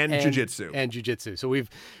Run and Jiu Jitsu. And Jiu Jitsu. So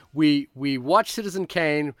we watched Citizen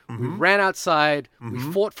Kane. We ran outside. We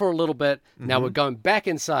fought for a little bit. Now we're going back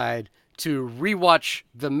inside to rewatch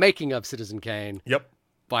the making of Citizen Kane. Yep.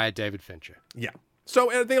 Via David Fincher. Yeah.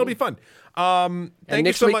 So I think it'll be fun. Thank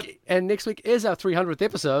you so much. And next week is our 300th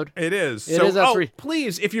episode. It is.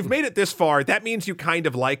 Please, if you've made it this far, that means you kind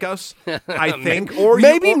of like us, I think.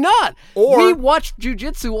 Maybe not. We watched Jiu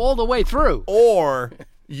Jitsu all the way through. Or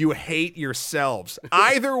you hate yourselves.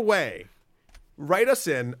 Either way, write us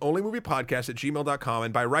in, onlymoviepodcast@gmail.com.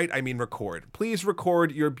 And by write, I mean record. Please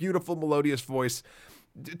record your beautiful, melodious voice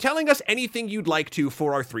telling us anything you'd like to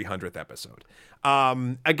for our 300th episode.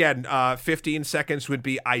 Again, 15 seconds would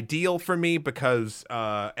be ideal for me because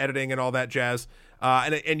editing and all that jazz.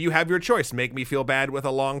 And you have your choice. Make me feel bad with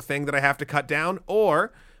a long thing that I have to cut down,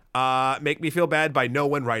 or make me feel bad by no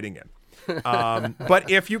one writing in.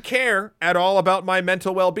 But if you care at all about my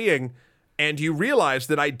mental well-being and you realize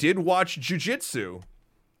that I did watch Jiu Jitsu.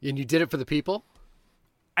 And you did it for the people?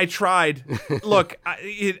 I tried. Look,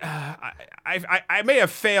 I may have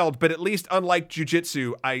failed, but at least unlike Jiu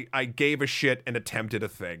Jitsu, I gave a shit and attempted a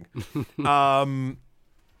thing.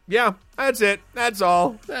 Yeah, that's it. That's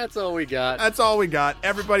all. That's all we got. That's all we got.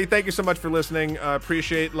 Everybody, thank you so much for listening.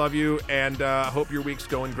 Appreciate, love you, and hope your week's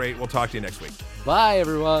going great. We'll talk to you next week. Bye,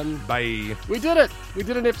 everyone. Bye. We did it. We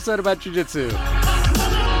did an episode about Jiu Jitsu.